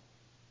pride.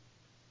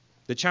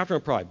 The chapter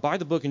on pride. Buy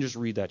the book and just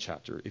read that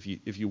chapter if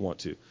you want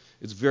to.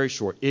 It's very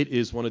short. It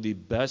is one of the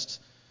best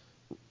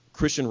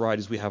Christian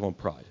writings we have on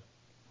pride.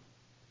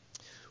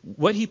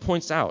 What he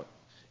points out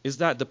is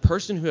that the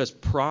person who has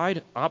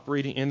pride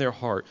operating in their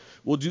heart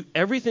will do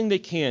everything they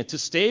can to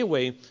stay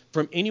away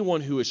from anyone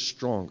who is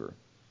stronger,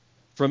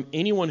 from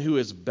anyone who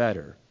is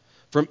better,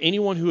 from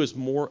anyone who is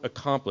more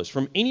accomplished,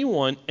 from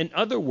anyone, in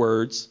other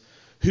words,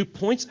 who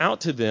points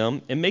out to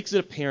them and makes it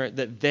apparent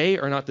that they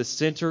are not the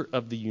center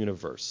of the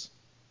universe.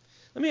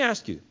 Let me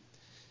ask you,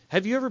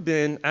 have you ever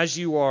been, as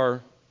you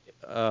are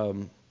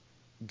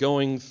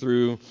going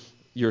through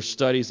your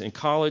studies in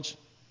college,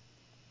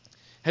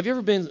 have you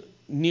ever been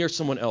near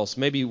someone else,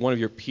 maybe one of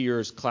your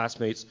peers,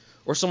 classmates,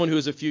 or someone who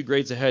is a few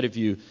grades ahead of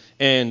you,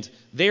 and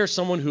they are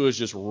someone who is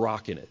just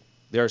rocking it?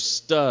 They're a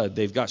stud.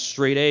 They've got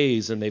straight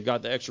A's, and they've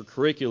got the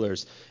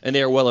extracurriculars, and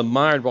they are well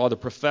admired by all the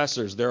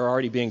professors. They're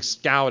already being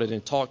scouted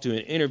and talked to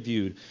and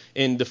interviewed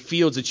in the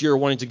fields that you're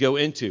wanting to go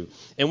into.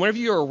 And whenever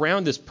you're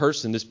around this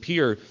person, this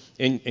peer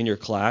in your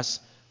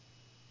class,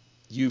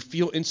 you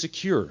feel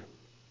insecure.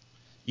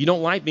 You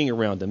don't like being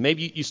around them.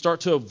 Maybe you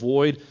start to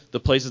avoid the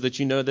places that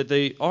you know that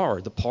they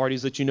are, the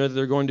parties that you know that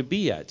they're going to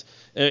be at.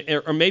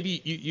 Or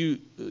maybe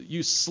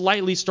you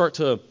slightly start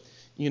to,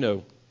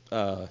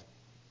 what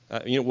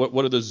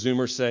do the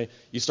Zoomers say?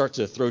 You start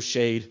to throw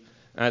shade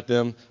at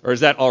them? Or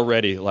is that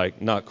already,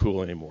 not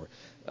cool anymore?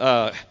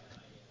 I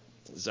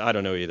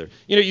don't know either.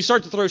 You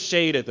start to throw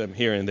shade at them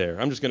here and there.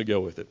 I'm just going to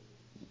go with it.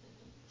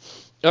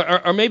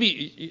 Or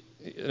maybe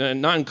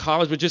not in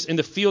college, but just in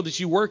the field that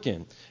you work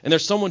in. And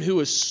there's someone who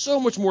is so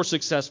much more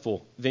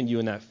successful than you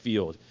in that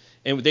field.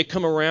 And they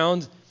come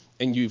around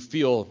and you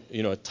feel,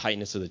 a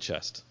tightness of the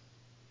chest.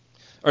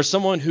 Or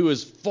someone who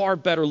is far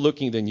better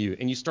looking than you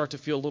and you start to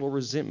feel a little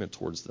resentment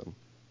towards them.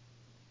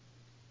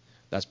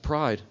 That's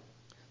pride.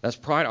 That's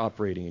pride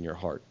operating in your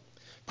heart.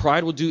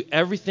 Pride will do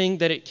everything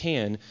that it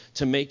can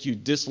to make you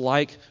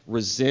dislike,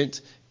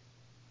 resent,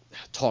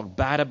 talk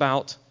bad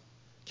about,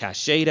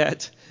 cast shade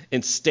at,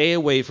 and stay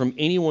away from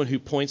anyone who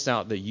points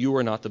out that you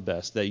are not the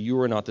best, that you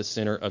are not the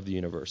center of the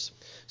universe.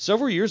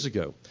 Several years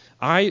ago,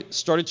 I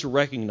started to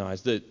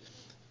recognize that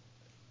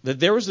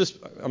there was this,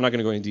 I'm not going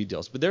to go into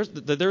details, but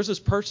there's this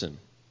person,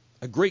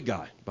 a great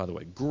guy, by the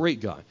way,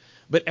 great guy.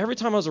 But every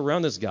time I was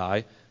around this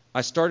guy,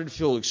 I started to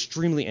feel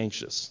extremely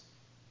anxious.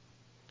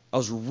 I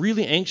was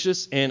really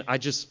anxious, and I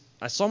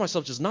saw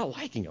myself just not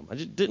liking him. I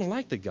just didn't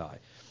like the guy.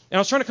 And I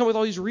was trying to come up with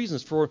all these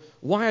reasons for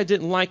why I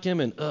didn't like him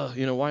and,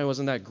 why he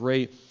wasn't that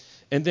great.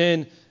 And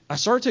then I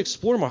started to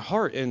explore my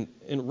heart and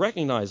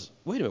recognize,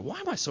 wait a minute, why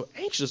am I so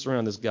anxious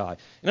around this guy?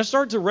 And I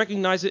started to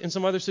recognize it in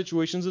some other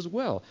situations as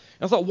well.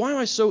 And I thought, why am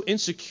I so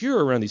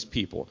insecure around these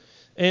people?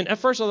 And at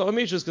first I thought,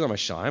 maybe it's just because I'm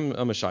shy.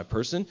 I'm a shy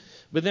person.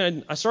 But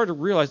then I started to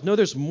realize, no,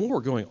 there's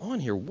more going on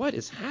here. What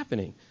is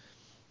happening?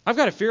 I've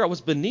got to figure out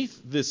what's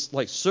beneath this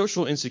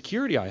social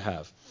insecurity I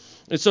have.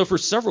 And so for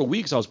several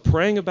weeks, I was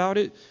praying about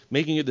it,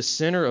 making it the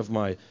center of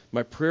my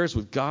prayers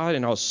with God,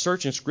 and I was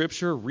searching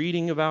Scripture,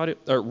 reading about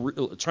it,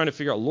 trying to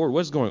figure out, Lord,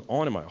 what's going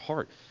on in my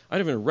heart? I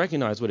didn't even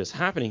recognize what is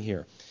happening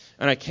here.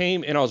 And I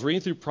came and I was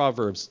reading through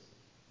Proverbs,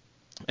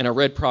 and I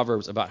read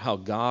Proverbs about how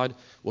God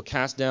will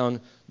cast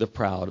down the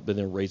proud, but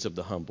then raise up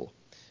the humble.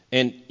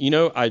 And,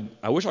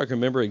 I wish I could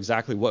remember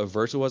exactly what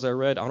verse it was I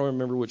read. I don't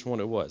remember which one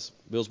it was.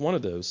 But it was one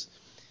of those.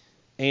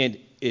 And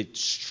it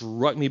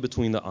struck me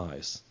between the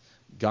eyes.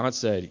 God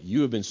said,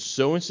 you have been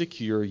so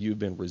insecure, you've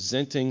been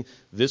resenting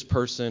this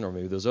person or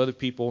maybe those other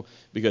people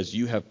because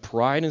you have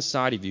pride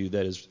inside of you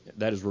that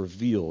is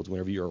revealed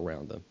whenever you're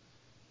around them.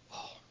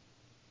 Oh,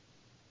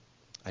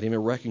 I didn't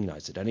even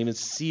recognize it. I didn't even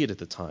see it at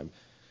the time.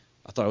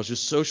 I thought it was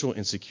just social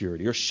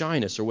insecurity or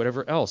shyness or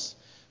whatever else.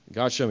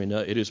 God showed me, no,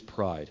 it is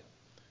pride.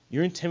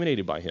 You're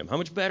intimidated by him. How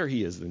much better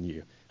he is than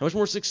you. How much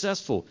more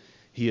successful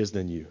he is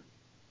than you.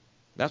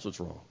 That's what's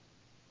wrong.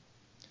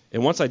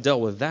 And once I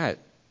dealt with that,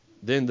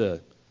 then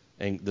the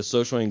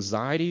social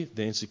anxiety,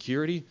 the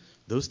insecurity,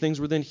 those things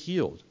were then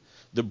healed.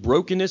 The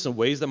brokenness and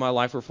ways that my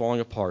life were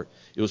falling apart,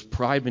 it was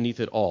pride beneath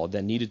it all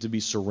that needed to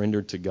be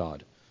surrendered to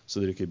God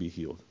so that it could be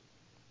healed.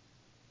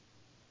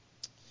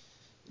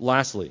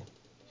 Lastly,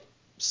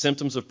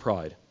 symptoms of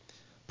pride.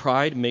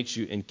 Pride makes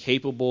you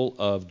incapable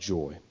of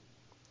joy.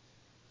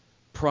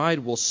 Pride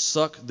will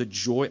suck the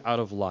joy out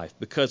of life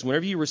because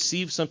whenever you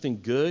receive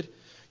something good,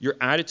 your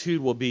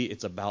attitude will be,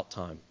 it's about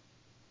time.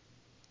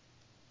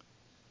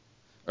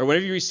 Or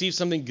whenever you receive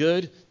something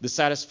good, the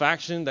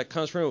satisfaction that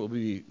comes from it will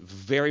be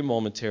very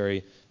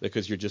momentary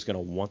because you're just going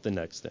to want the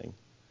next thing.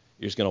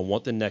 You're just going to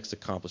want the next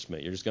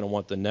accomplishment. You're just going to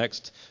want the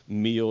next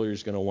meal. You're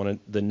just going to want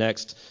the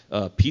next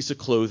piece of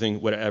clothing,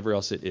 whatever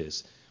else it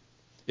is.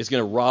 It's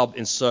going to rob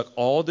and suck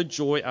all the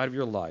joy out of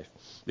your life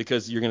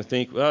because you're going to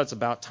think, well, it's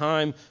about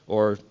time,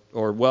 or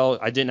well,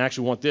 I didn't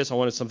actually want this. I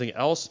wanted something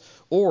else.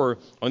 Or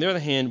on the other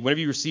hand, whenever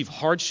you receive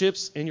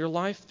hardships in your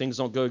life, things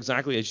don't go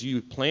exactly as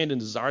you planned and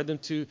desired them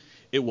to,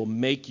 it will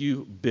make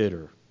you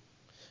bitter.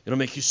 It'll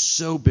make you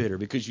so bitter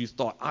because you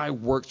thought, I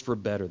worked for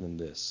better than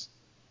this.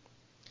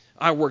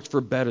 I worked for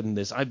better than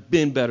this. I've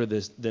been better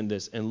than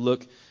this, and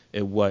look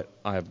at what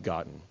I have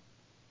gotten.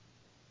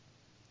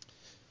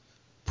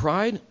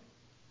 Pride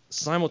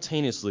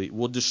simultaneously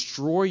will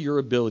destroy your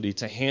ability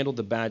to handle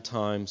the bad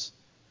times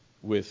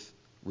with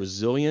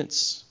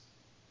resilience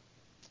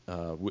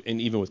and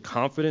even with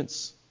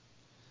confidence,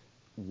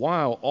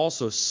 while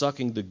also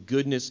sucking the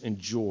goodness and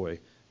joy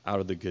out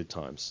of the good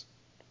times.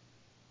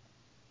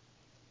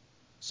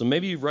 So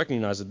maybe you've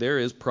recognized that there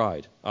is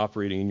pride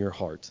operating in your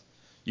heart.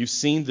 You've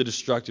seen the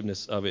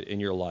destructiveness of it in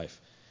your life.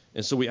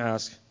 And so we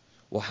ask,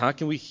 well, how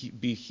can we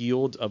be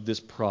healed of this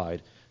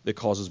pride that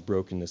causes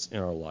brokenness in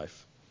our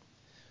life?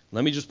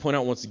 Let me just point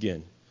out once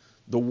again,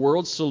 the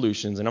world's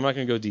solutions, and I'm not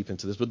going to go deep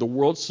into this, but the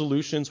world's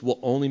solutions will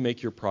only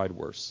make your pride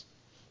worse.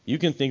 You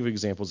can think of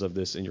examples of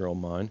this in your own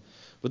mind,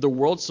 but the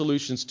world's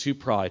solutions to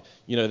pride,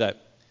 that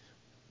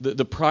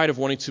the pride of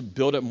wanting to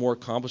build up more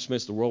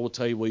accomplishments, the world will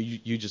tell you, well,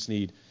 you just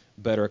need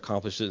better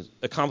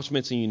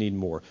accomplishments and you need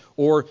more.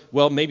 Or,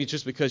 well, maybe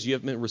just because you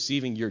haven't been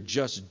receiving your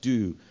just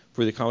due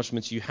for the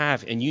accomplishments you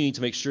have, and you need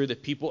to make sure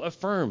that people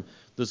affirm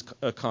those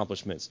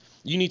accomplishments.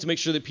 You need to make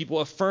sure that people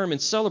affirm and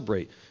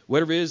celebrate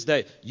whatever it is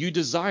that you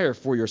desire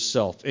for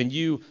yourself and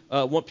you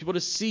want people to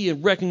see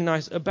and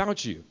recognize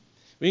about you.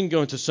 We can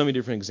go into so many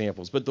different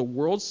examples, but the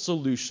world's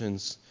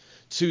solutions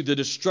to the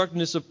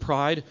destructiveness of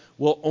pride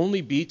will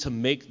only be to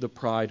make the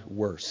pride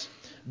worse.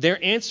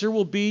 Their answer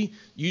will be,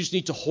 you just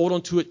need to hold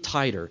on to it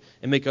tighter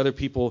and make other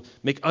people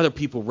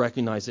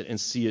recognize it and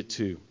see it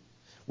too.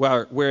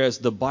 Whereas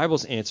the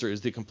Bible's answer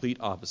is the complete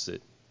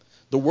opposite.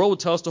 The world will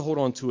tell us to hold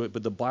on to it,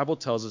 but the Bible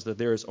tells us that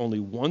there is only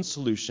one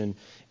solution,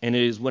 and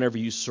it is whenever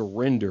you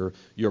surrender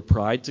your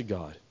pride to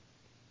God.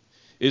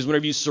 It is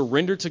whenever you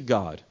surrender to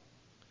God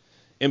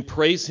and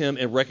praise him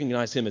and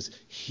recognize him as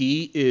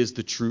he is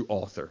the true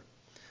author.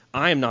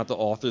 I am not the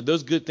author.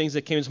 Those good things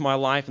that came into my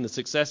life and the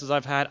successes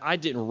I've had, I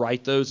didn't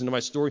write those into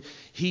my story.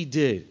 He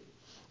did.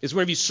 It's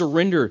whenever you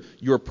surrender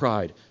your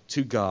pride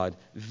to God,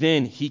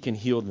 then he can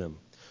heal them.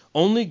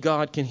 Only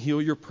God can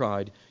heal your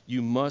pride.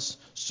 You must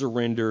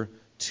surrender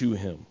to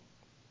him.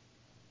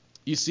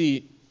 You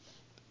see,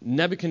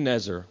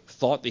 Nebuchadnezzar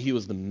thought that he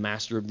was the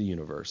master of the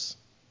universe,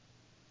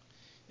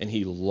 and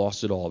he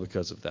lost it all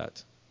because of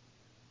that.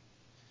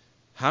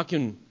 How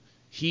can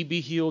he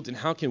be healed, and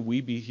how can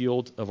we be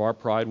healed of our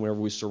pride whenever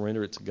we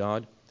surrender it to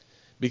God?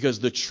 Because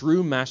the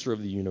true master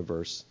of the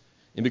universe,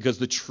 and because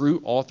the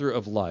true author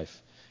of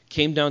life,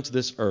 came down to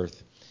this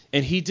earth,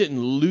 and he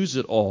didn't lose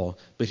it all,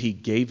 but he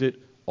gave it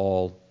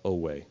all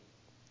away.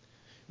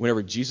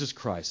 Whenever Jesus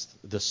Christ,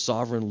 the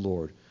sovereign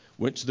Lord,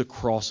 went to the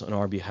cross on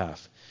our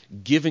behalf,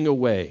 giving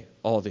away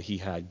all that he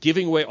had,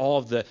 giving away all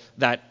of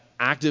that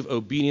active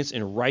obedience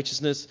and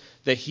righteousness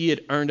that he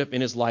had earned up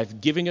in his life,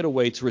 giving it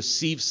away to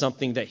receive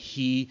something that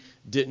he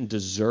didn't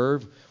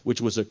deserve, which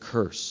was a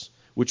curse,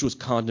 which was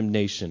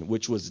condemnation,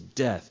 which was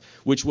death,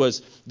 which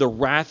was the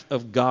wrath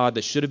of God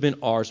that should have been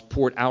ours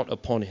poured out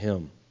upon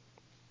him.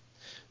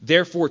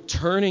 Therefore,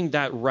 turning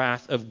that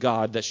wrath of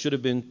God that should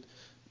have been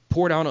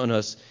poured out on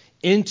us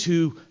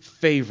into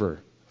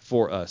favor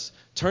for us,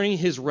 turning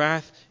his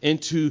wrath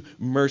into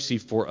mercy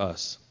for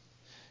us.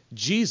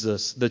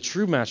 Jesus, the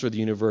true master of the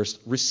universe,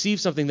 received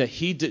something that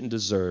he didn't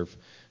deserve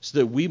so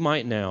that we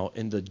might now,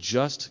 in the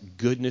just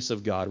goodness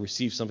of God,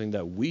 receive something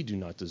that we do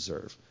not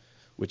deserve,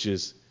 which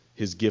is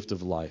his gift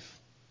of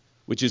life,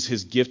 which is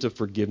his gift of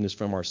forgiveness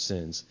from our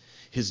sins,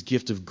 his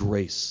gift of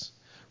grace,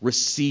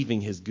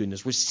 receiving his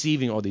goodness,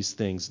 receiving all these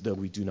things that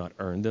we do not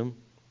earn them.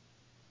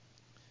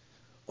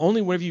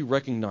 Only whenever you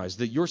recognize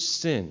that your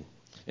sin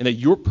and that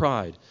your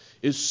pride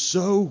is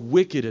so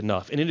wicked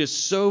enough, and it is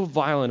so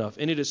vile enough,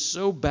 and it is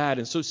so bad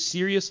and so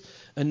serious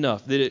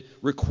enough that it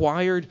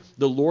required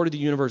the Lord of the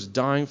universe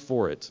dying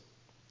for it,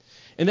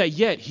 and that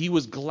yet he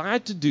was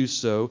glad to do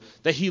so,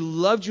 that he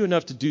loved you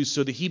enough to do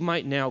so, that he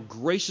might now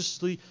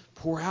graciously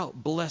pour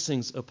out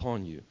blessings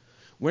upon you.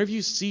 Whenever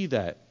you see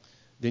that,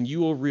 then you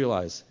will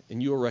realize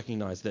and you will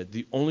recognize that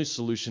the only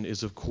solution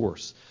is, of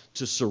course,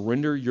 to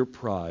surrender your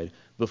pride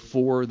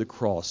before the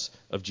cross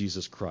of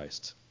Jesus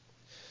Christ,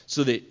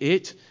 so that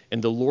it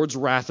and the Lord's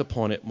wrath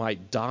upon it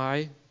might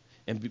die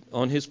and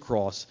on his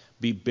cross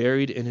be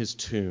buried in his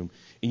tomb,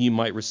 and you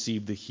might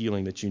receive the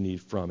healing that you need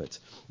from it,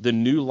 the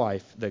new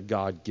life that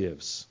God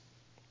gives.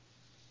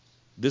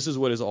 This is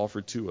what is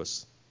offered to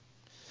us.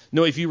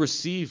 No, if you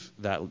receive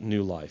that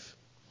new life,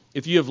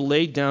 if you have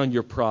laid down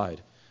your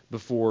pride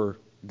before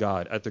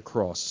God at the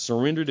cross,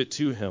 surrendered it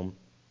to him,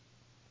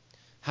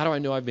 how do I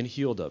know I've been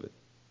healed of it?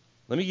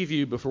 Let me give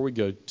you, before we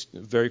go,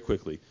 very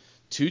quickly,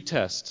 2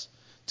 tests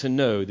to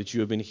know that you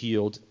have been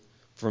healed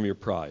from your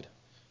pride,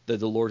 that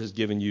the Lord has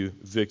given you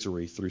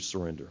victory through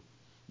surrender.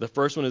 The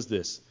first one is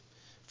this.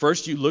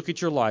 First, you look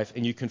at your life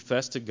and you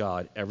confess to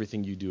God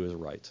everything you do is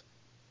right.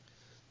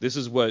 This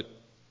is what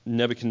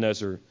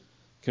Nebuchadnezzar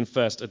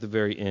confessed at the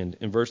very end.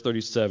 In verse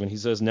 37, he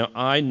says, "Now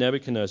I,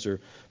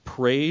 Nebuchadnezzar,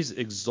 praise,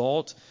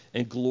 exalt,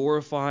 and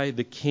glorify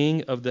the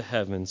King of the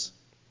heavens,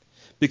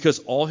 because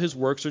all his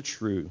works are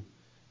true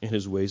and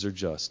his ways are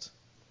just."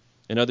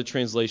 In other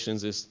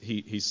translations,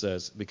 he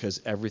says,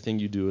 because everything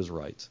you do is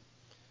right.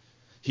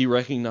 He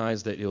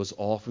recognized that it was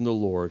all from the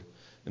Lord,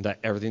 and that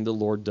everything the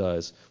Lord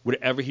does,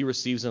 whatever he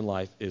receives in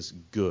life, is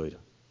good,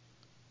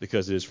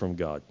 because it is from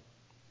God.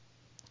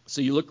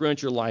 So you look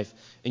around your life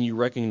and you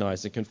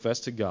recognize and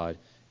confess to God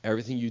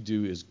everything you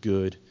do is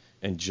good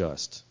and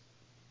just,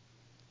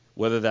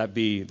 whether that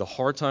be the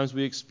hard times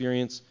we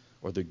experience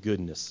or the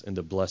goodness and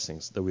the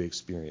blessings that we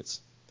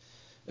experience.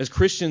 As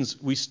Christians,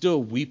 we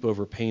still weep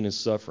over pain and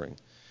suffering,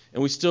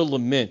 and we still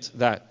lament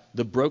that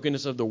the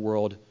brokenness of the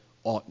world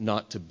ought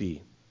not to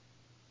be.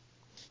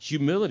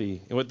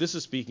 Humility, and what this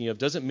is speaking of,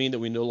 doesn't mean that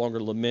we no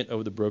longer lament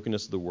over the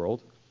brokenness of the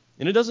world,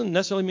 and it doesn't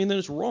necessarily mean that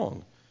it's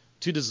wrong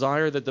to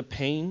desire that the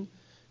pain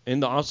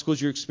and the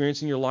obstacles you're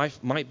experiencing in your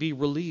life might be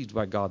relieved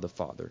by God the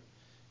Father.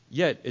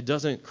 Yet, it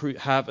doesn't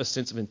have a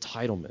sense of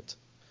entitlement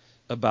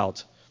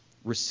about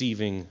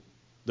receiving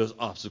those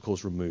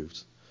obstacles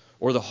removed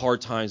or the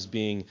hard times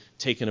being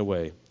taken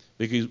away,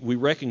 because we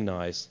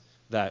recognize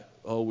that,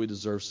 we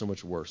deserve so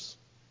much worse,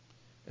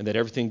 and that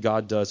everything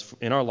God does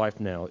in our life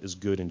now is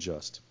good and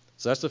just.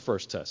 So that's the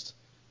first test.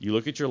 You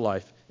look at your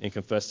life and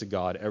confess to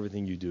God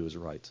everything you do is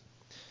right.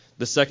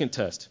 The second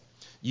test,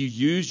 you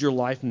use your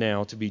life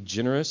now to be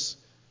generous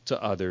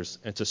to others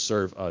and to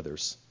serve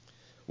others.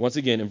 Once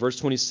again, in verse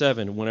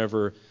 27,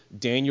 whenever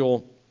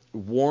Daniel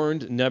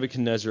warned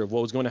Nebuchadnezzar of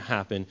what was going to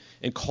happen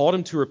and called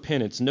him to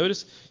repentance,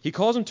 notice he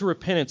calls him to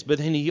repentance, but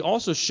then he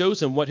also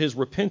shows him what his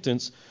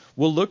repentance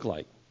will look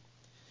like.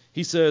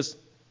 He says,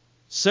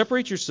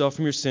 "Separate yourself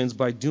from your sins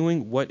by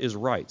doing what is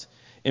right,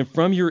 and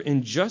from your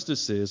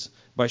injustices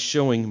by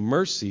showing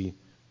mercy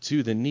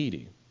to the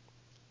needy."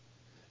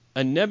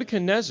 A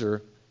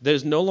Nebuchadnezzar that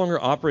is no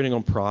longer operating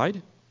on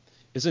pride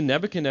is a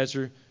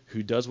Nebuchadnezzar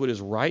who does what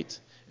is right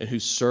and who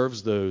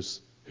serves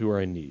those who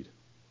are in need.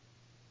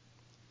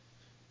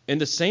 And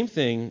the same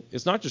thing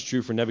is not just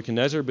true for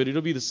Nebuchadnezzar, but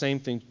it'll be the same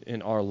thing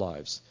in our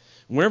lives.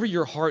 Whenever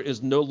your heart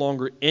is no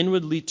longer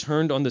inwardly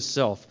turned on the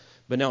self,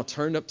 but now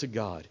turned up to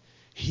God,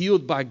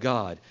 healed by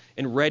God,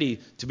 and ready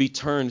to be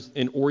turned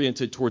and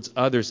oriented towards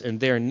others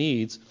and their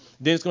needs,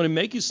 then it's going to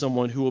make you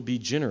someone who will be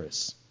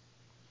generous.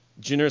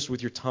 Generous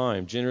with your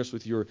time, generous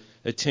with your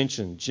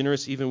attention,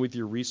 generous even with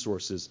your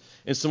resources,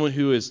 and someone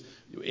who is,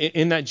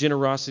 in that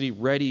generosity,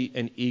 ready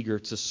and eager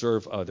to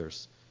serve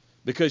others.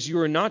 Because you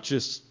are not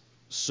just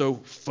so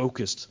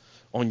focused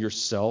on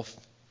yourself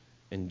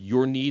and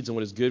your needs and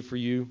what is good for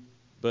you,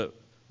 but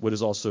what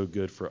is also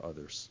good for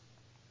others.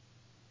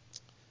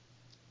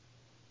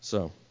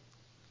 So,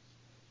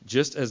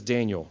 just as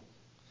Daniel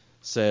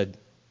said,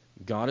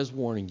 God is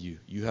warning you.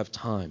 You have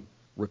time.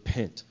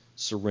 Repent.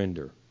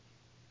 Surrender.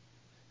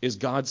 Is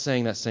God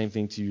saying that same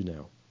thing to you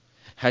now?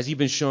 Has he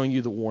been showing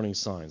you the warning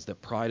signs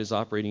that pride is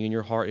operating in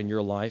your heart and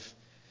your life?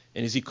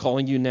 And is he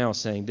calling you now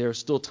saying there is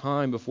still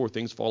time before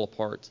things fall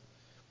apart?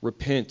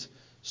 Repent.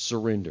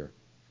 Surrender.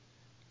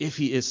 If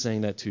he is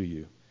saying that to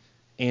you,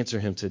 answer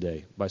him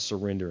today by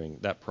surrendering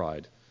that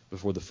pride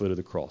before the foot of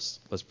the cross.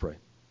 Let's pray.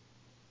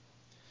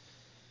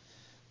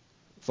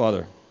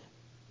 Father,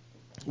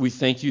 we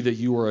thank you that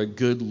you are a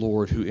good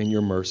Lord who in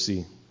your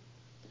mercy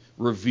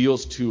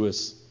reveals to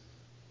us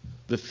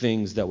the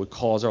things that would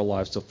cause our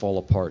lives to fall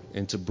apart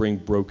and to bring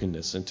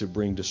brokenness and to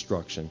bring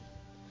destruction.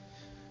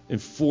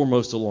 And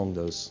foremost among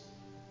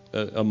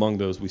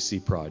those we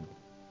see pride.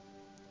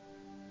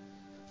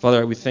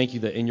 Father, we thank you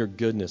that in your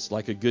goodness,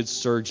 like a good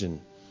surgeon,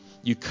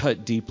 you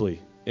cut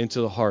deeply into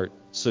the heart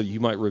so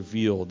you might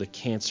reveal the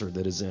cancer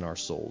that is in our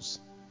souls.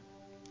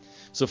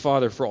 So,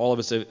 Father, for all of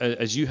us,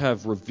 as you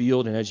have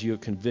revealed and as you have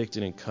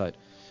convicted and cut,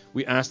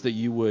 we ask that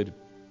you would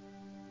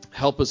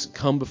help us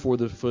come before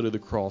the foot of the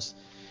cross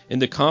in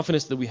the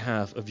confidence that we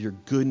have of your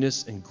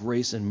goodness and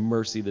grace and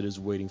mercy that is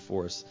waiting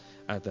for us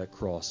at that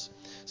cross,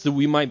 so that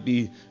we might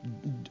be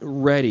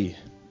ready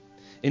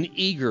and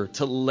eager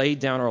to lay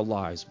down our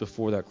lives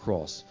before that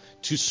cross,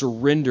 to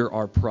surrender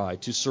our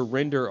pride, to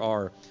surrender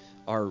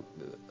our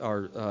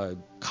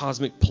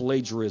cosmic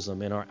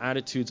plagiarism and our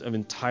attitudes of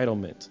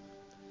entitlement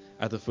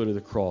at the foot of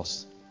the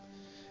cross,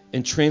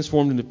 and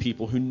transformed into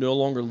people who no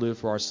longer live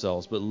for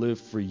ourselves, but live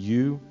for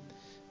you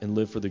and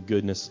live for the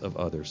goodness of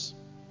others.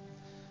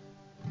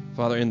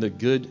 Father, in the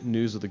good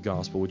news of the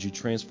gospel, would you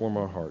transform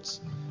our hearts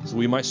so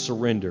we might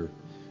surrender,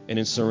 and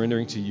in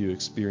surrendering to you,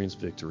 experience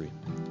victory.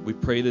 We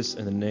pray this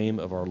in the name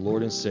of our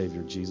Lord and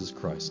Savior, Jesus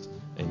Christ.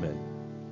 Amen.